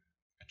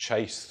 a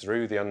chase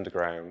through the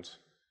underground,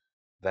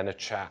 then a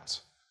chat,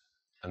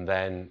 and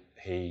then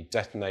he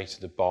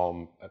detonated a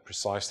bomb at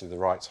precisely the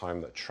right time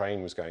that a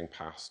train was going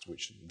past,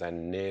 which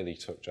then nearly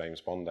took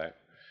James Bond out.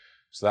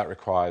 So that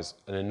requires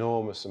an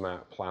enormous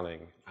amount of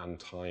planning and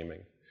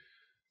timing.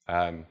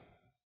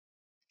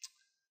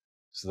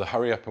 So the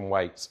hurry up and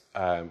wait,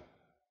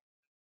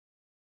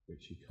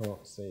 which you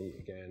can't see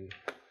again.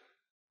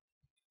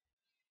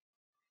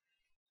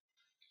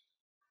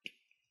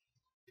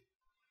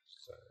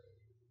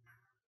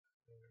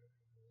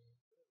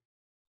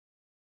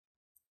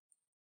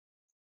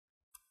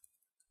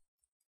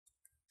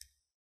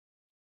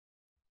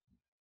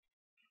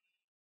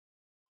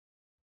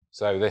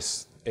 So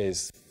this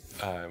is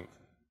a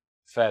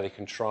fairly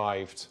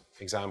contrived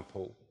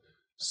example.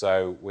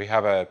 So we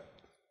have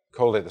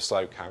called it the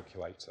slow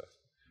calculator.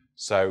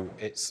 So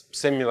it's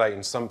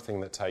simulating something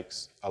that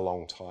takes a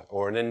long time,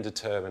 or an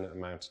indeterminate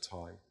amount of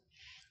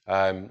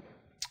time.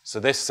 So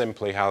this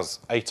simply has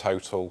a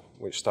total,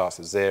 which starts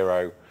at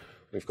 0.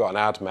 We've got an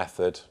add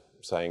method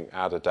saying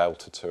add a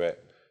delta to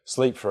it.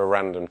 Sleep for a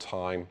random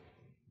time.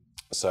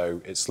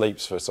 So it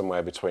sleeps for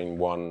somewhere between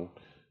 1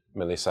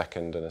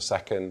 millisecond and a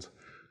second.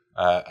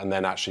 And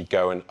then actually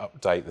go and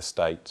update the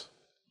state.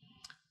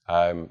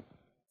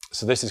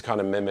 So this is kind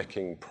of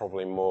mimicking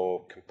probably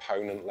more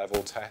component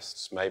level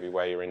tests, maybe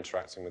where you're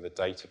interacting with a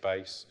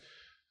database,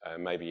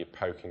 maybe you're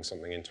poking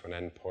something into an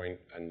endpoint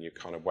and you're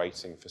kind of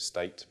waiting for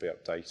state to be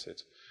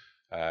updated,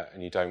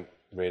 and you don't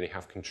really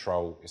have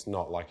control. It's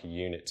not like a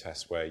unit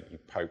test where you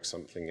poke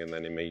something and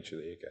then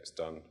immediately it gets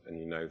done and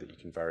you know that you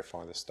can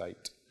verify the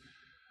state.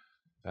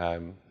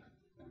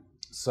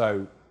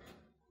 So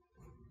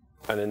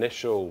an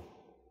initial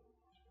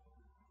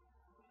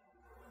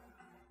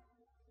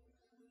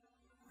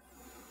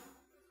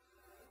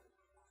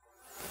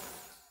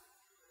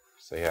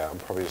So yeah, I'm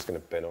probably just going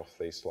to bin off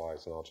these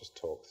slides and I'll just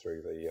talk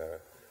through the...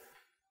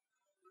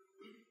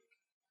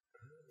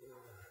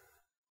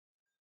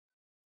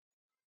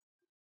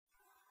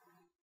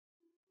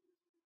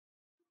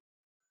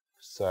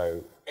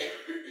 So,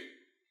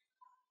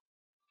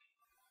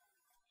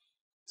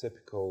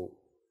 typical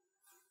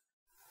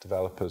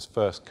developer's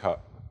first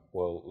cut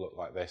will look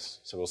like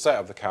this. So we'll set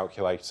up the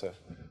calculator.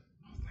 Oh,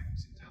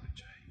 thanks,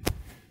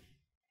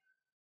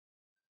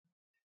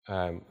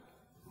 IntelliJ.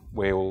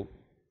 We'll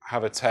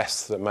have a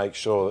test that makes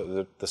sure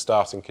that the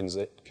starting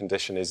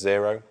condition is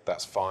 0.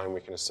 That's fine, we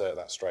can assert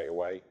that straight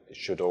away. It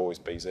should always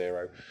be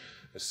 0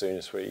 as soon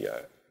as we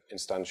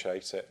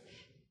instantiate it.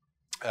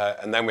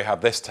 And then we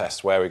have this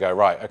test where we go,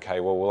 right,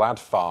 okay, well, we'll add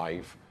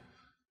 5,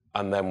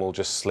 and then we'll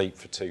just sleep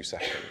for 2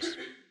 seconds.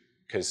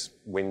 Because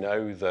we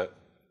know that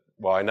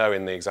well, I know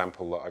in the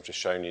example that I've just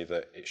shown you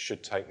that it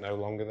should take no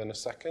longer than a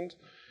second.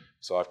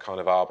 So I've kind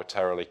of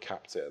arbitrarily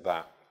capped it at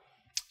that.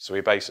 So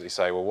we basically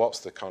say, well, what's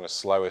the kind of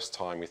slowest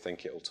time we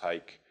think it'll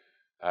take?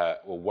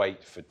 We'll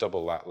wait for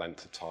double that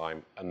length of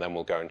time, and then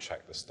we'll go and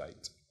check the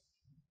state.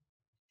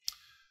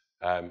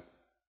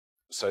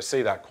 So I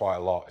see that quite a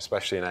lot,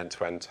 especially in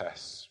end-to-end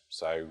tests.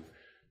 So,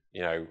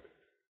 you know,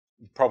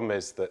 the problem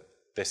is that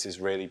this is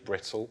really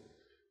brittle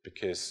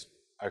because,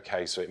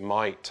 okay, so it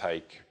might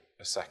take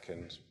a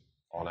second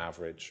on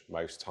average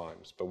most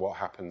times, but what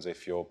happens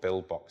if your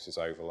build box is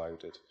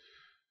overloaded?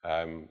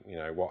 You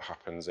know, what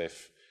happens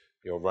if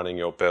you're running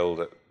your build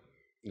at,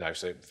 you know,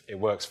 so it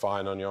works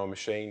fine on your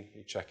machine,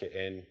 you check it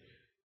in,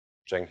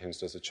 Jenkins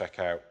does a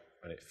checkout,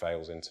 and it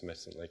fails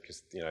intermittently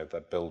because, you know,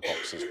 the build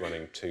box is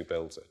running 2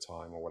 builds at a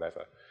time or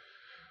whatever.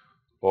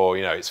 Or,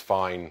 you know, it's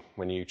fine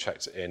when you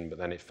checked it in, but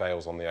then it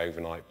fails on the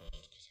overnight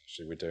because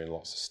actually we're doing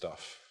lots of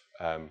stuff.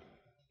 And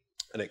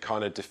it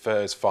kind of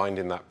defers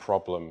finding that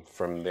problem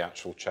from the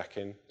actual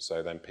check-in,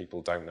 so then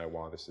people don't know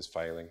why this is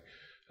failing.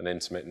 And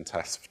intermittent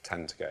tests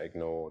tend to get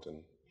ignored,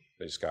 and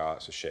they just go, oh,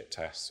 it's a shit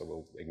test, so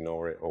we'll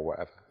ignore it or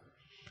whatever.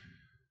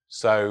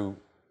 So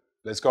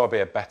there's got to be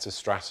a better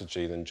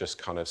strategy than just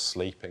kind of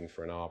sleeping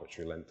for an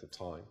arbitrary length of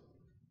time.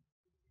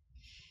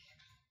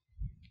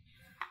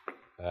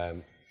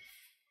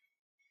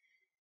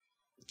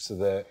 So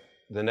the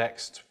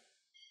next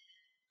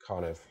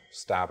kind of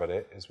stab at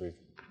it is we've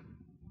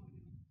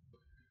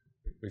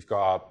got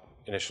our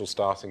initial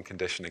starting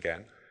condition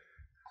again.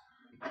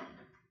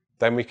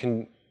 Then we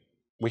can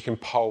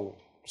poll.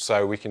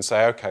 So we can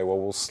say, okay, well,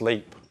 we'll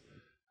sleep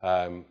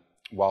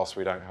whilst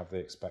we don't have the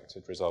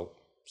expected result.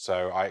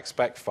 So I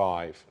expect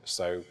 5.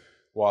 So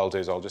what I'll do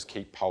is I'll just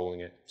keep polling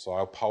it. So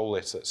I'll poll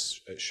it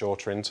at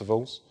shorter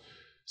intervals.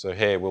 So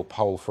here we'll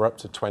poll for up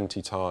to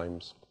 20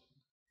 times,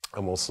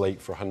 and we'll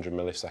sleep for 100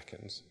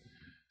 milliseconds.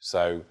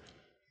 So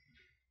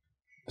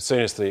as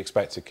soon as the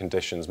expected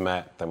condition's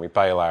met, then we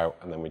bail out,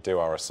 and then we do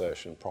our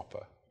assertion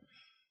proper.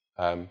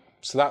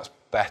 So that's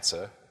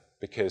better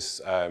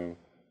because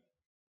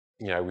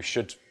you know,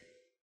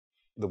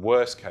 the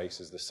worst case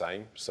is the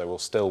same, so we'll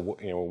still,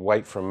 you know, we'll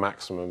wait for a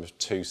maximum of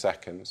 2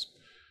 seconds,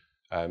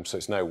 so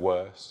it's no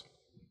worse.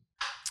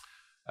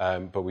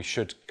 But we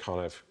should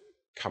kind of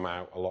come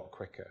out a lot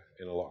quicker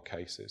in a lot of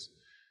cases.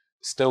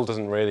 Still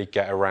doesn't really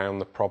get around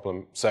the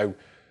problem. So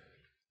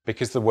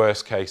because the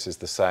worst case is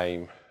the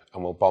same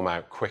and we'll bomb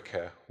out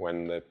quicker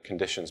when the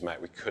condition's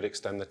met, we could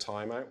extend the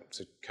timeout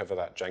to cover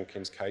that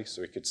Jenkins case.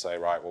 So we could say,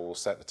 right, well, we'll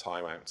set the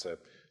timeout to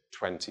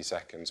 20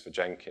 seconds for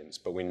Jenkins,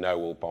 but we know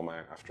we'll bomb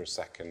out after a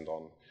second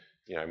on,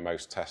 you know,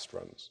 most test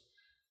runs.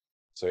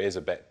 So it is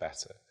a bit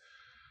better.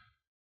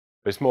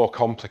 But it's more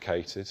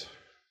complicated.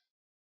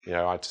 You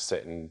know, I had to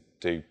sit and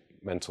do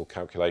mental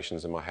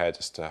calculations in my head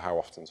as to how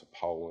often to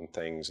poll and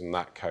things, and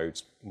that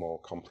code's more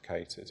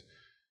complicated.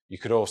 You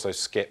could also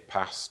skip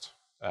past,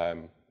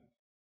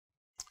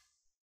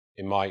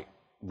 it might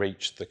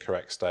reach the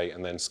correct state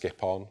and then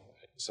skip on.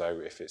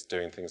 So if it's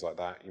doing things like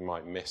that, you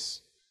might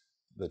miss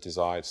the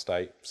desired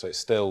state, so it's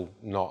still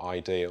not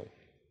ideal.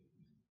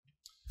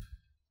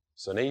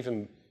 So an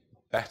even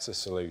better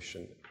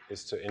solution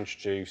is to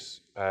introduce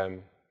a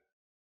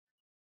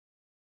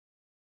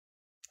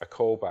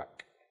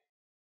callback.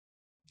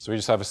 So we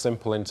just have a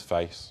simple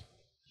interface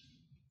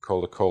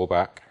called a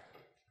callback,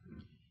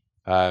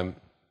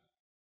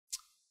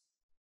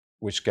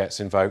 which gets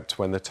invoked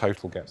when the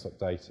total gets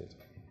updated.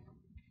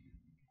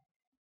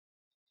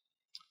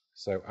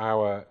 So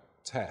our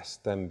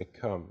test then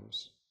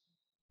becomes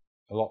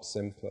a lot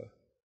simpler.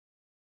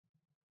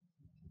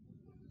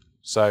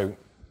 So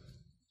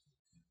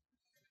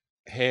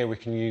here we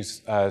can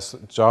use,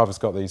 Java's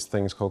got these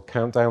things called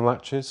countdown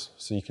latches,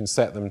 so you can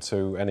set them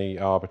to any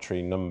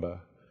arbitrary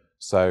number.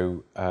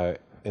 So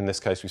in this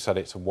case we set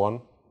it to 1,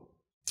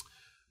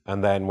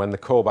 and then when the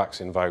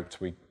callback's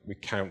invoked we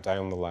count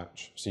down the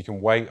latch. So you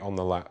can wait on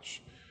the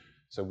latch.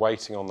 So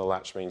waiting on the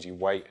latch means you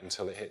wait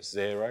until it hits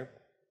 0.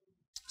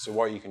 So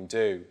what you can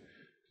do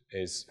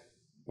is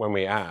when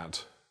we add,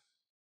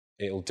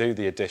 it'll do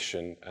the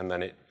addition and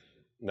then it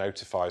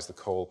notifies the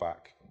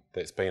callback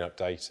that it's been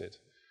updated.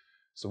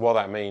 So what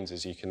that means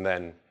is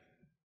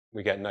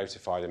we get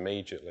notified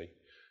immediately.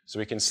 So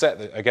we can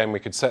we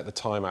could set the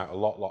timeout a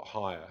lot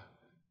higher,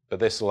 but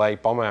this will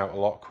bomb out a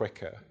lot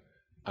quicker,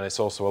 and it's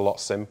also a lot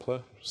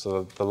simpler.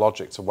 So the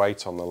logic to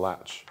wait on the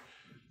latch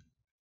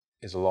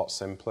is a lot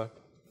simpler.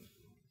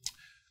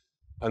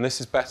 And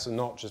this is better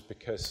not just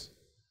because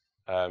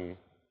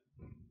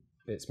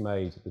it's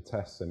made the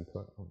test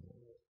simpler.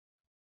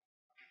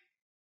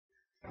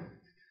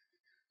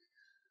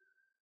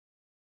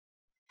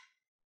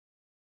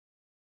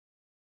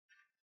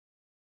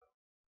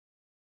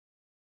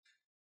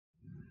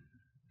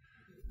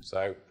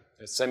 So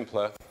it's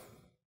simpler.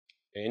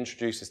 It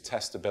introduces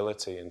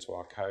testability into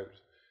our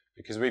code.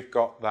 Because we've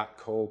got that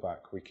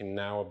callback, we can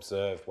now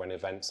observe when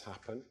events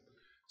happen.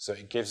 So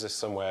it gives us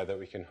somewhere that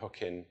we can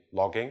hook in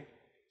logging,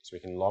 so we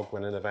can log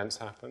when an event's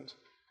happened,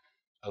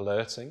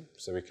 alerting,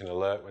 so we can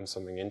alert when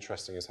something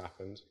interesting has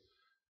happened,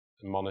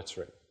 and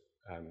monitoring.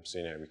 So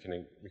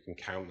we can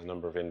count the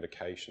number of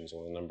invocations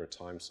or the number of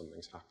times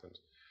something's happened.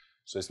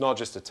 So it's not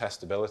just a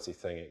testability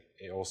thing,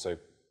 it also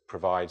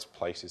provides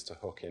places to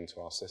hook into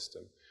our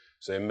system.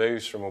 So it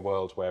moves from a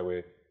world where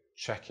we're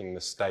checking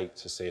the state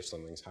to see if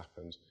something's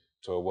happened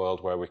to a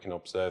world where we can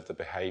observe the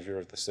behavior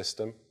of the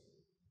system.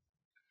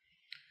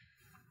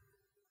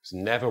 So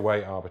never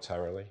wait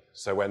arbitrarily.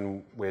 So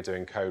when we're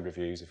doing code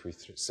reviews, if we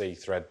see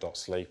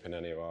thread.sleep in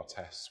any of our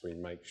tests, we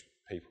make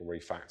people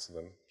refactor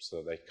them so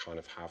that they kind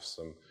of have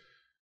some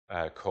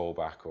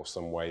callback or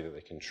some way that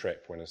they can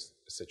trip when a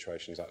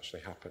situation's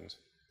actually happened.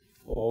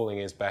 Falling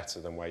is better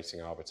than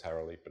waiting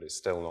arbitrarily, but it's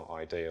still not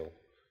ideal.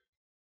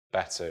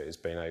 Better is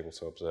being able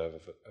to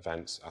observe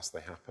events as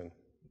they happen.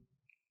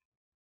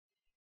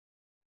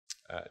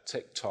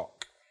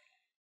 TikTok.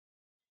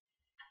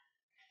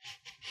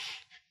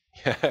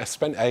 Yeah, I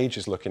spent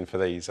ages looking for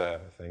these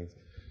things.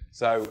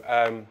 So,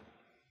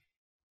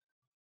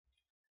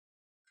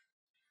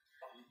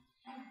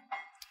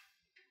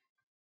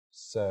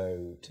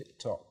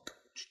 TikTok.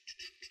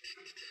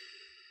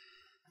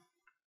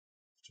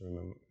 Do you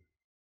remember?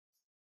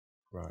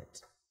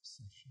 Right.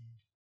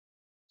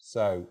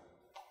 So,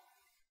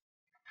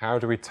 how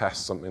do we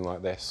test something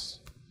like this?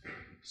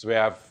 So we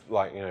have,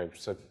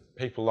 so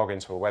people log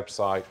into a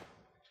website.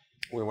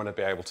 We want to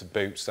be able to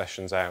boot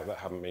sessions out that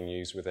haven't been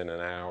used within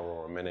an hour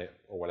or a minute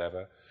or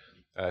whatever.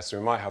 So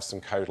we might have some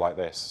code like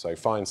this. So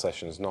find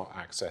sessions not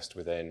accessed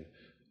within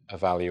a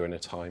value in a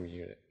time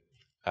unit.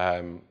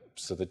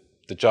 So the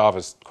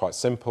Java's quite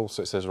simple.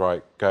 So it says,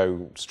 right,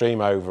 go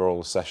stream over all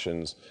the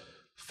sessions,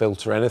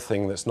 filter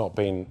anything that's not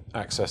been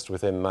accessed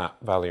within that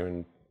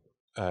value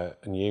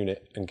and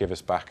unit, and give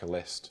us back a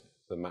list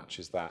that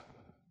matches that.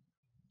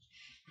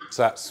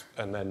 So that's,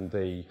 and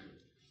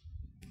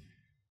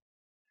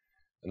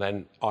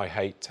then I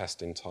hate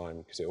testing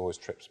time because it always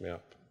trips me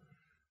up.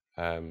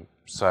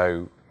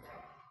 So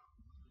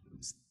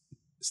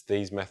it's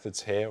these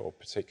methods here, or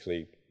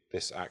particularly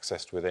this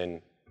accessed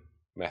within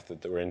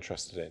method that we're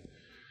interested in.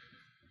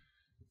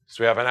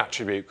 So we have an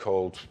attribute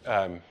called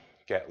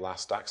get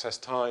last access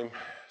time.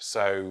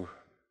 So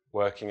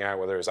working out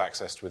whether it's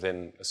accessed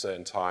within a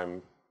certain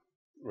time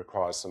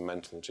requires some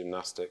mental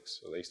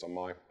gymnastics, at least on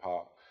my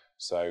part.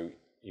 So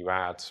you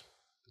add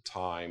the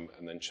time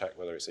and then check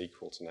whether it's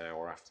equal to now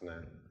or after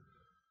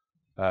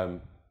now.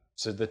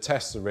 So the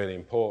tests are really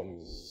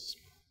important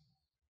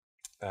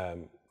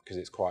because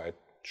it's quite a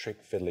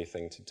fiddly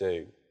thing to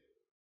do.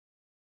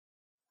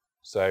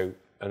 So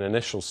an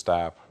initial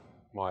stab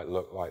might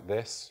look like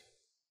this.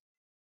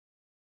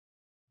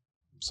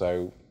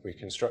 So we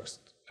construct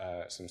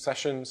some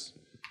sessions.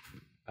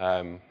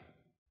 The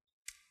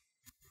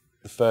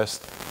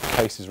first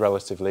case is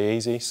relatively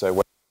easy. So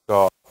when we've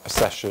got a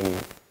session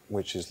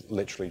which is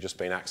literally just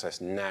being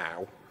accessed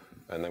now,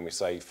 and then we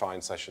say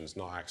find sessions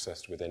not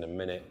accessed within a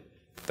minute,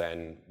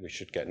 then we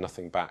should get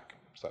nothing back.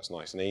 So that's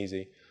nice and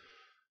easy.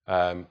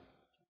 And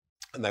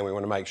then we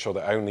want to make sure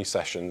that only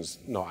sessions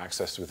not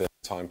accessed within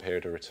a time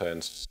period are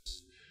returned.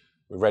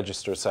 We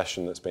register a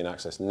session that's been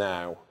accessed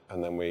now,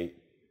 and then we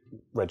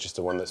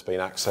register one that's been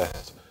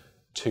accessed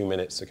 2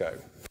 minutes ago.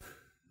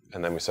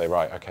 And then we say,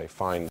 right, okay,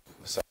 find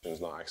the sessions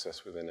not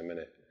accessed within a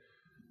minute.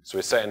 So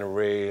we're setting a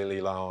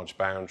really large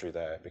boundary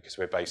there because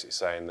we're basically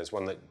saying there's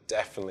one that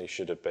definitely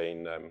should have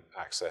been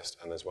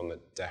accessed and there's one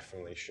that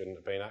definitely shouldn't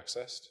have been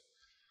accessed.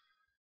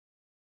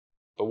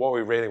 But what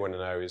we really want to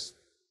know is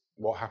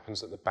what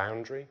happens at the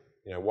boundary?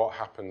 You know, what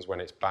happens when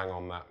it's bang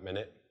on that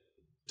minute?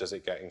 Does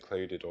it get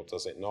included or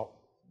does it not?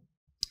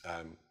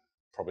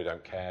 Probably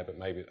don't care, but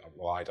maybe,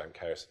 well, I don't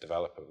care as a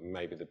developer.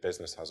 Maybe the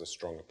business has a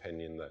strong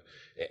opinion that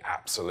it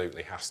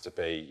absolutely has to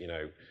be, you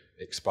know,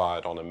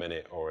 expired on a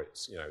minute, or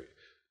it's, you know,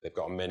 they've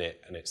got a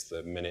minute and it's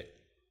the minute.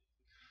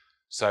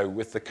 So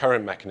with the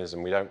current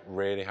mechanism, we don't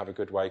really have a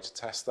good way to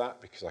test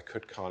that because I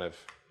could kind of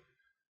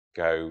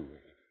go,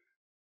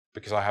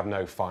 because I have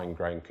no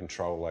fine-grained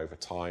control over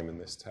time in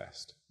this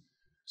test.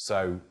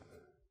 So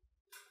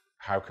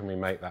how can we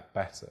make that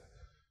better?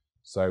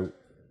 So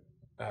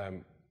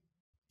I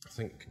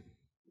think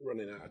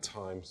running out of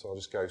time, so I'll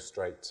just go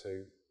straight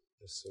to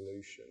the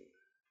solution.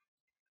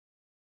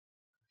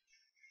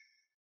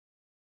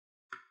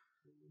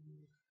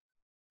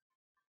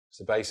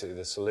 So basically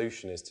the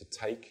solution is to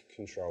take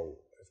control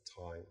of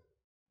time.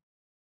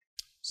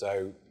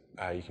 So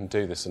you can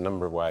do this a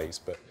number of ways,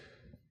 but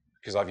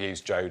because I've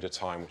used Joda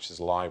time, which is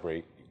a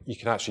library, you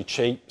can actually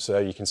cheat. So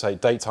you can say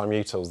datetime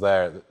utils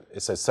there,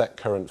 it says set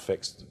current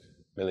fixed,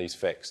 millis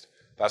fixed.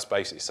 That's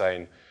basically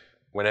saying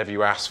whenever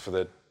you ask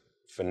for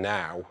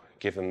now,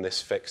 given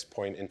this fixed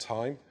point in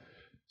time.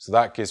 So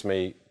that gives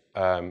me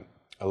a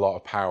lot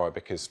of power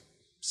because,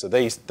 so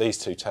these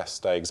two tests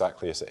stay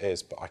exactly as it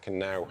is, but I can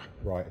now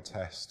write a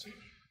test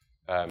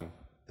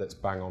that's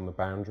bang on the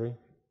boundary.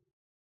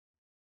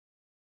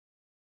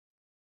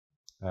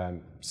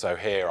 So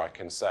here I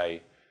can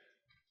say,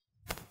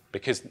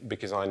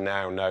 because I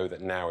now know that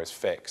now is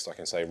fixed, I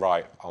can say,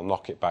 right, I'll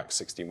knock it back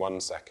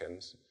 61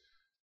 seconds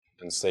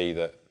and see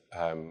that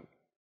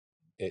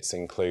it's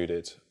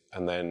included,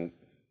 and then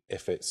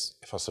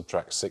if I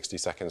subtract 60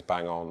 seconds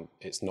bang on,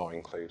 it's not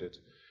included.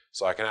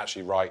 So I can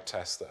actually write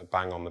tests that are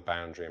bang on the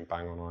boundary and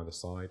bang on either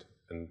side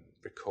and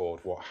record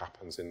what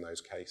happens in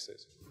those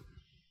cases.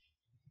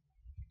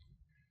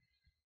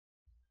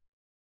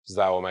 Does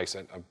that all make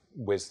sense? I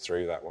whizzed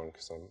through that one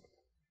because I'm...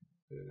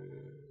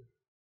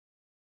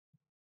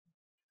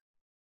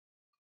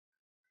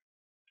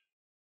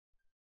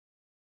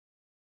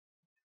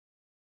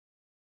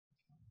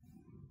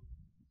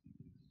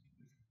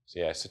 So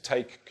yeah, so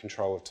take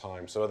control of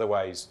time. So other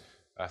ways,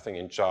 I think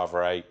in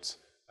Java 8,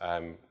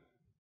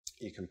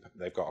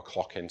 they've got a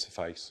clock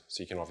interface.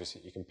 So you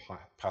can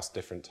pass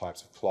different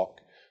types of clock.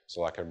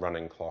 So like a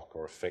running clock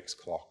or a fixed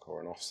clock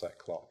or an offset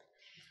clock.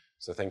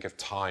 So think of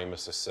time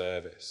as a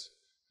service.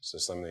 So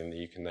something that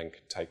you can then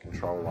take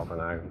control of and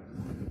own.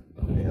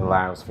 It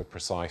allows for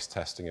precise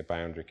testing of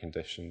boundary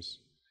conditions,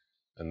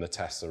 and the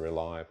tests are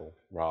reliable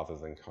rather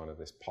than kind of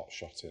this pot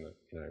shot in it,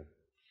 you know.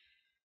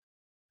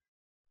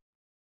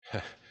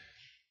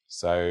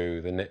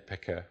 So the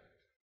nitpicker.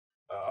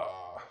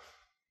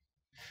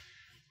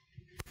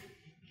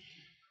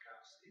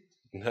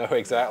 No,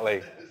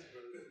 exactly.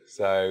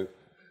 So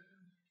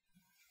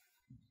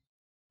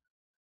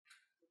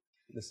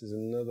this is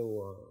another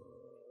one.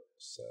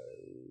 So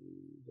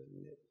the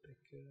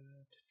nitpicker.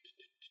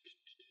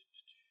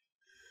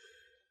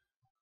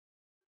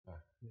 Oh,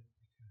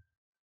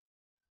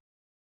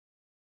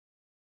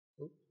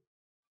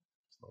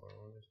 that's not where I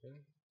wanted to go.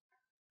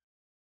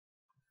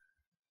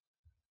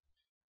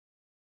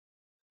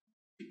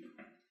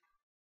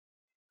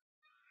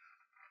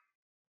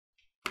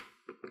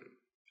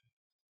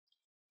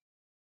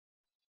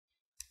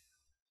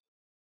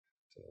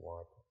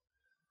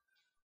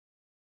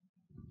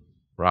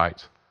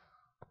 Right.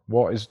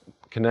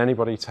 Can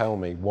anybody tell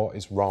me what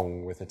is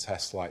wrong with a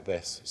test like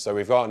this? So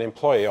we've got an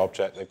employee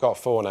object, they've got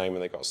a forename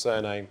and they've got a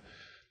surname.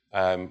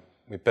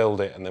 We build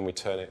it and then we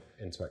turn it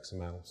into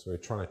XML. So we're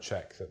trying to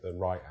check that the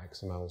right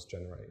XML is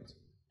generated.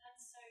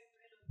 That's so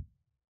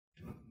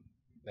brittle.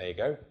 There you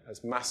go.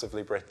 That's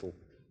massively brittle.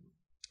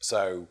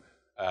 So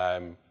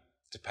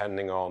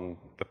depending on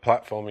the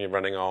platform you're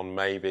running on,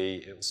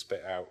 maybe it'll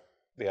spit out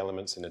the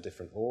elements in a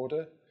different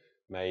order.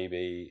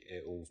 Maybe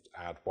it'll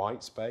add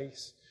white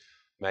space.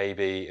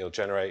 Maybe it'll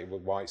generate it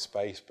with white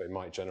space, but it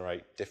might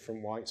generate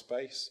different white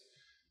space.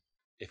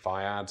 If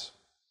I add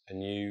a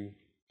new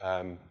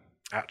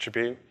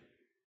attribute,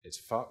 it's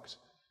fucked.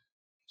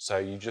 So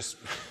you just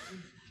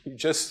you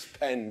just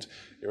spend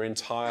your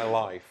entire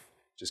life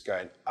just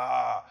going,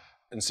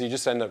 and so you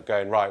just end up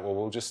going, right, well,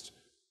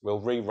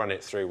 we'll rerun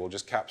it through, we'll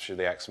just capture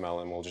the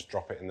XML and we'll just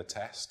drop it in the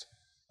test.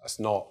 That's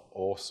not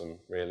awesome,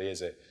 really,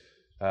 is it?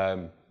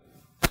 And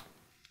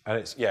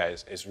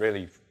it's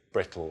really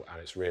brittle and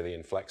it's really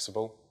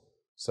inflexible.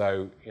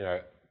 So, you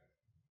know,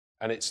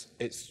 and it's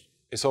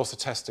also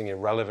testing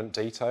irrelevant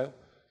detail.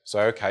 So,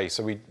 okay,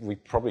 so we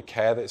probably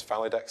care that it's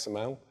valid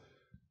XML,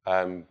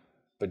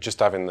 but just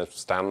having the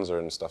stanza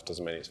and stuff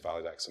doesn't mean it's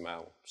valid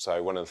XML.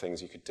 So one of the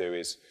things you could do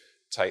is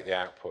take the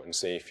output and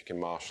see if you can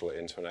marshal it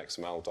into an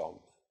XML DOM.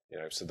 You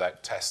know, so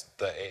that test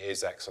that it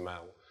is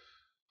XML,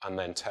 and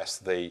then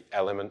test the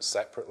elements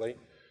separately.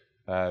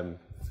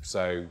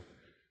 So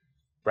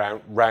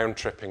round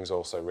tripping is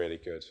also really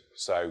good.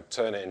 So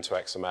turn it into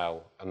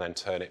XML and then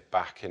turn it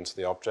back into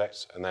the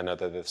object, and then they're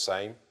the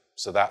same.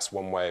 So that's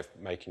one way of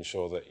making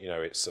sure that, you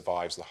know, it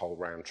survives the whole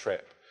round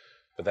trip.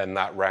 But then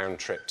that round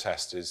trip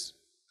test is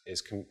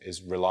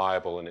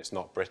reliable and it's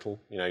not brittle.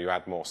 You know, you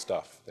add more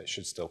stuff, it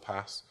should still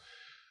pass.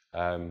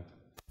 And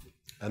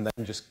then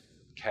just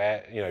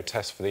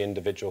test for the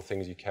individual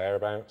things you care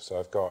about. So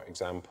I've got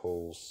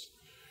examples.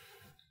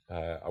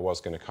 I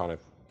was going to kind of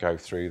go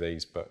through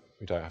these, but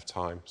we don't have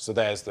time. So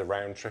there's the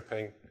round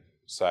tripping.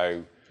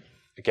 So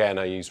again,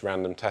 I use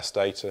random test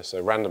data.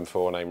 So random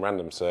forename,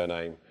 random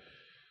surname,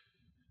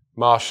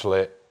 marshal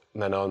it,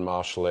 and then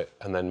unmarshal it,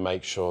 and then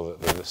make sure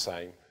that they're the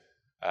same.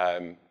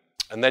 And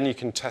then you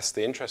can test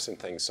the interesting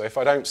things. So if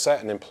I don't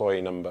set an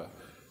employee number,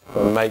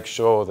 then make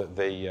sure that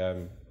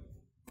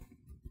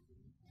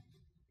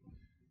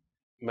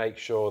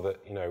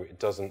it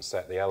doesn't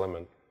set the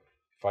element.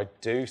 If I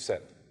do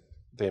set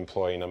the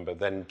employee number,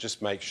 then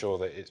just make sure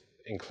that it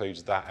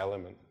includes that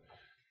element.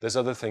 There's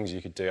other things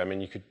you could do. I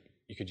mean, you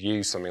could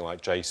use something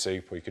like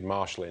JSoup, or you could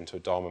marshal it into a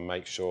DOM and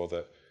make sure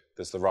that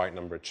there's the right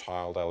number of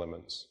child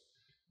elements.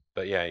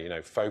 But yeah, you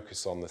know,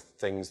 focus on the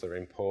things that are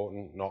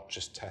important, not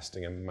just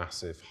testing a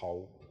massive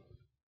whole,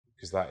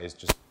 because that is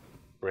just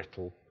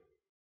brittle.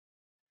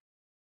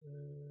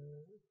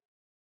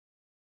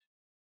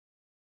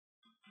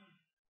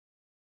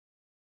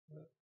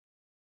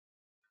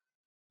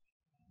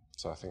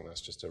 So I think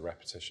that's just a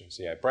repetition.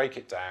 So yeah, break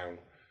it down,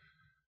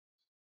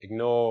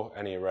 ignore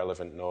any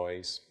irrelevant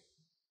noise,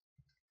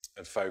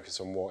 and focus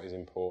on what is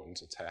important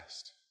to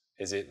test.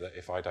 Is it that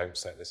if I don't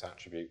set this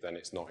attribute, then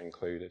it's not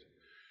included?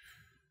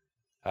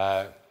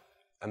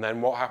 And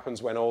then what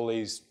happens when all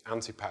these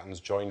anti-patterns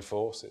join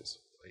forces?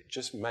 It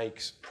just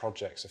makes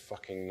projects a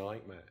fucking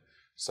nightmare.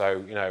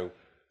 So, you know,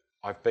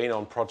 I've been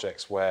on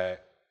projects where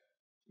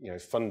you know,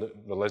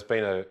 well, there's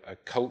been a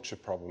culture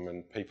problem,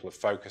 and people have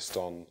focused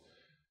on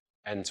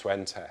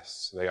end-to-end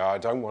tests. I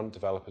don't want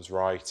developers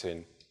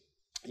writing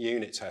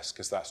unit tests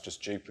because that's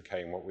just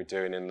duplicating what we're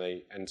doing in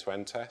the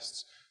end-to-end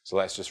tests. So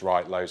let's just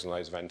write loads and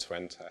loads of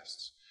end-to-end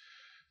tests.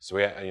 So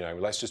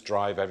let's just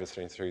drive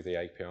everything through the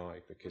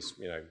API, because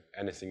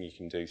anything you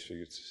can do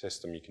through the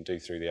system, you can do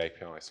through the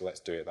API. So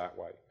let's do it that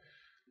way.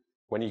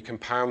 When you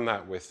compound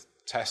that with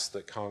tests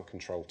that can't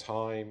control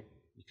time,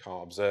 you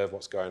can't observe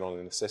what's going on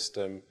in the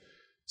system,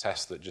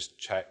 tests that just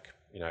check,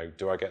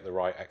 do I get the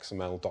right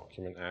XML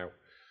document out?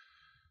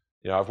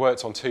 I've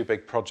worked on 2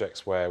 big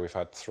projects where we've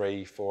had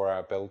 3-4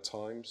 hour build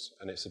times,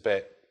 and it's a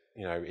bit,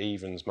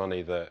 evens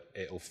money that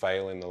it'll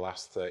fail in the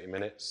last 30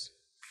 minutes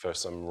for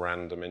some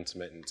random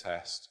intermittent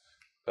test.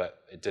 But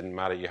it didn't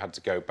matter. You had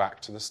to go back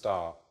to the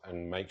start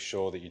and make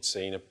sure that you'd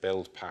seen a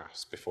build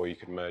pass before you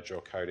could merge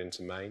your code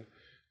into main.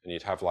 And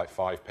you'd have like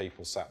 5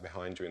 people sat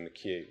behind you in the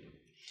queue.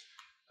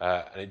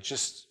 And it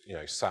just,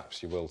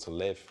 saps your will to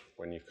live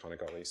when you've kind of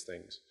got these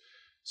things.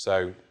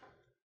 So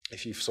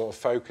if you sort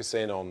of focus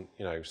in on,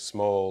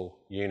 small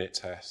unit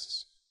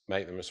tests,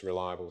 make them as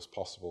reliable as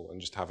possible,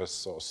 and just have a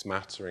sort of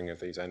smattering of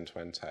these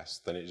end-to-end tests,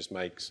 then it just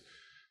makes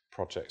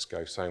projects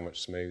go so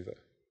much smoother.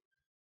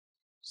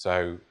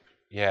 So,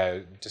 yeah,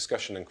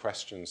 discussion and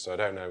questions. So I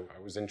don't know,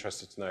 I was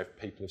interested to know if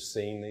people have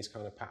seen these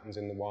kind of patterns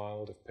in the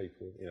wild, if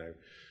people,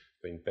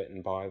 been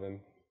bitten by them.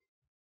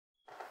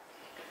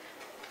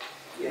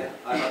 Yeah,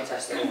 I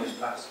test it, always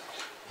pass.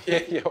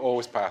 Yeah,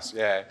 always pass,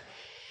 yeah.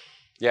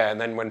 Yeah, and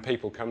then when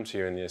people come to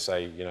you and you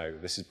say,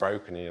 this is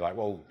broken, and you're like,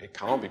 well, it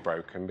can't be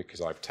broken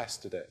because I've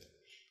tested it.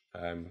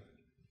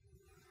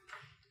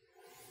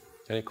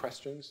 Any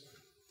questions?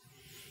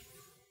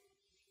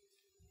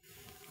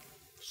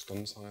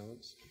 Stunned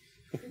silence.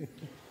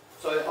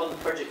 So on the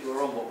project you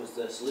were on, what was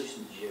the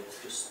solution? Did you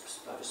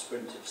just have a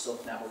sprint of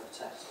sorting out all the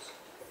tests?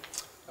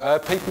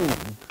 People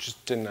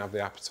just didn't have the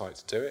appetite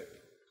to do it.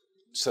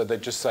 So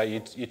they'd just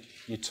say,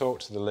 you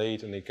talk to the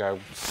lead and he'd go,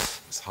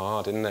 it's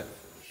hard, isn't it?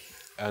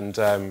 And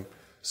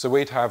so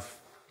we'd have,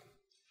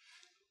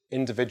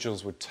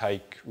 individuals would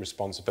take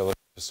responsibility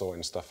for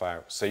sorting stuff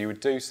out. So you would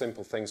do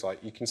simple things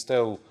like, you can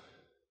still,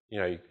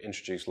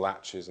 introduce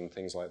latches and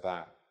things like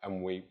that.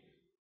 And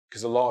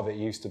because a lot of it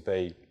used to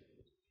be,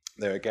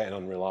 they were getting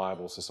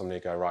unreliable, so somebody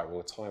would go, right, well,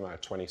 a timeout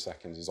of 20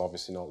 seconds is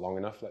obviously not long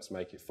enough, let's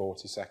make it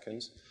 40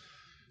 seconds.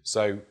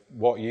 So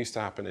what used to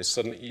happen is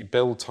suddenly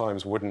build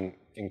times wouldn't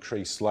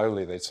increase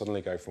slowly, they'd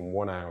suddenly go from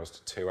 1 hour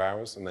to 2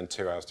 hours, and then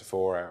 2 hours to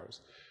 4 hours.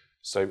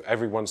 So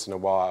every once in a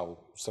while,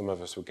 some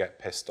of us would get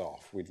pissed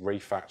off. We'd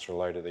refactor a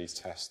load of these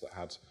tests that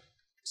had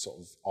sort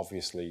of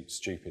obviously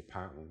stupid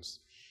patterns,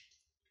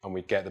 and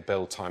we'd get the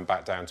build time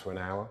back down to an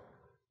hour,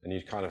 and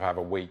you'd kind of have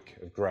a week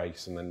of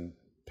grace, and then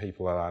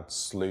people had had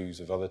slews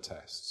of other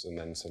tests, and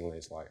then suddenly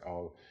it's like,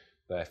 oh,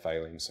 they're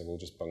failing, so we'll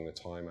just bung the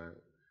time out.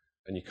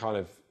 And you kind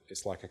of,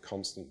 it's like a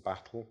constant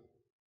battle.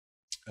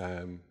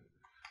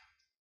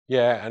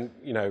 Yeah, and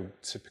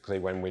typically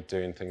when we're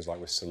doing things like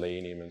with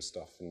Selenium and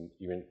stuff, and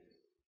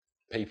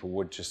people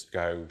would just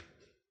go,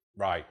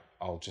 right,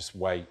 I'll just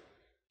wait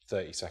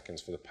 30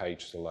 seconds for the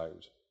page to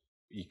load.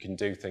 You can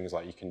do things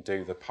like, you can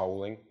do the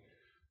polling,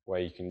 where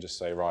you can just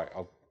say, right,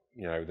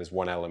 there's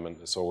one element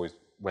that's always,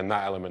 when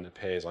that element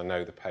appears, I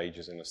know the page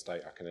is in a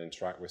state I can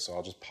interact with, so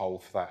I'll just poll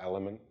for that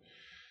element.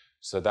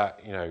 So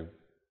that,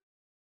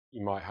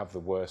 you might have the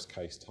worst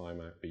case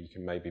timeout, but you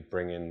can maybe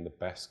bring in the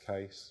best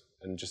case,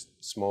 and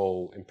just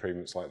small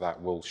improvements like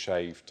that will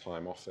shave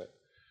time off it.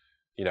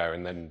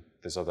 And then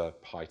there's other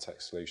high-tech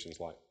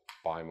solutions like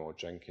buy more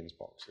Jenkins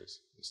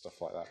boxes and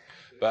stuff like that.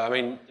 But I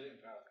mean,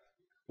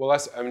 well,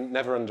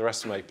 never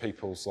underestimate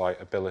people's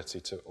ability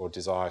to or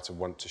desire to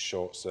want to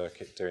short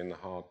circuit doing the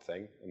hard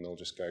thing, and they'll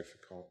just go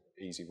for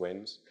easy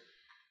wins.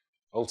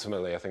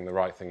 Ultimately, I think the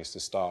right thing is to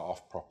start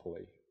off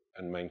properly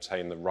and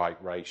maintain the right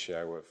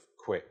ratio of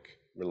quick,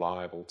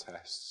 reliable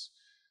tests,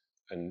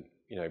 and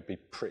be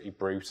pretty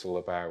brutal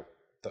about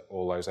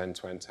all those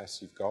end-to-end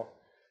tests you've got.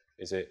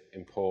 Is it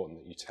important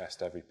that you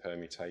test every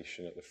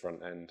permutation at the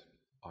front end?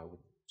 I would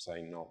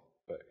say not,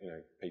 but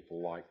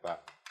people like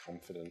that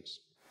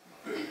confidence.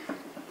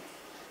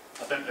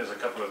 I think there's a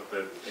couple of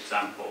the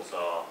examples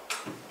are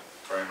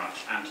very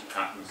much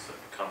anti-patterns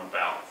that come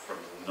about from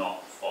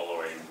not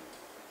following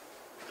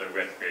the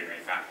red green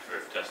refactor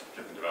of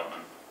test-driven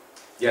development.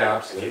 Yeah,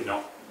 absolutely.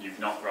 You've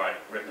not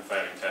written a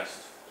failing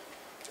test.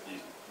 You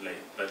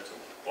led to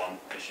one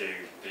issue.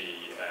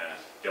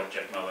 The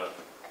object mother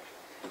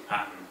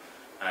pattern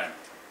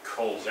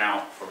calls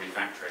out for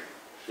refactoring.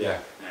 Yeah.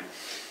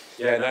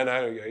 Yeah.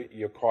 No,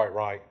 you're quite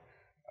right.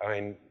 I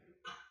mean,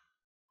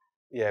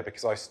 yeah,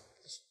 because I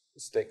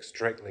stick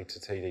strictly to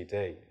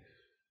TDD,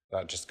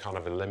 that just kind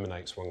of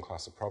eliminates one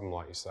class of problem,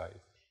 like you say.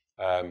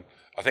 I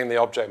think the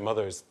object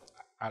mother is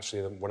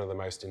actually one of the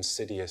most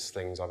insidious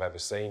things I've ever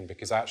seen,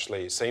 because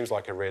actually it seems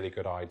like a really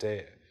good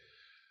idea,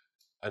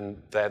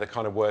 and they're the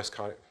kind of worst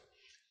kind of,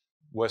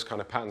 worst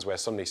kind of patterns where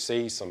somebody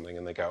sees something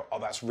and they go, oh,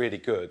 that's really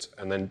good,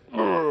 and then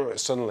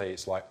suddenly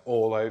it's like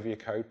all over your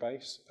code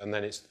base, and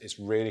then it's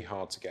really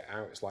hard to get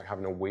out. It's like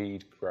having a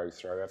weed grow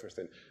through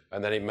everything,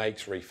 and then it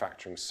makes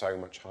refactoring so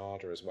much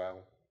harder as well.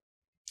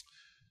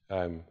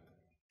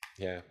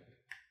 Yeah.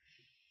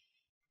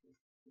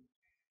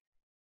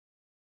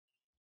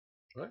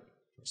 Right,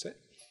 that's it.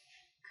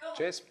 Cool.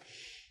 Cheers.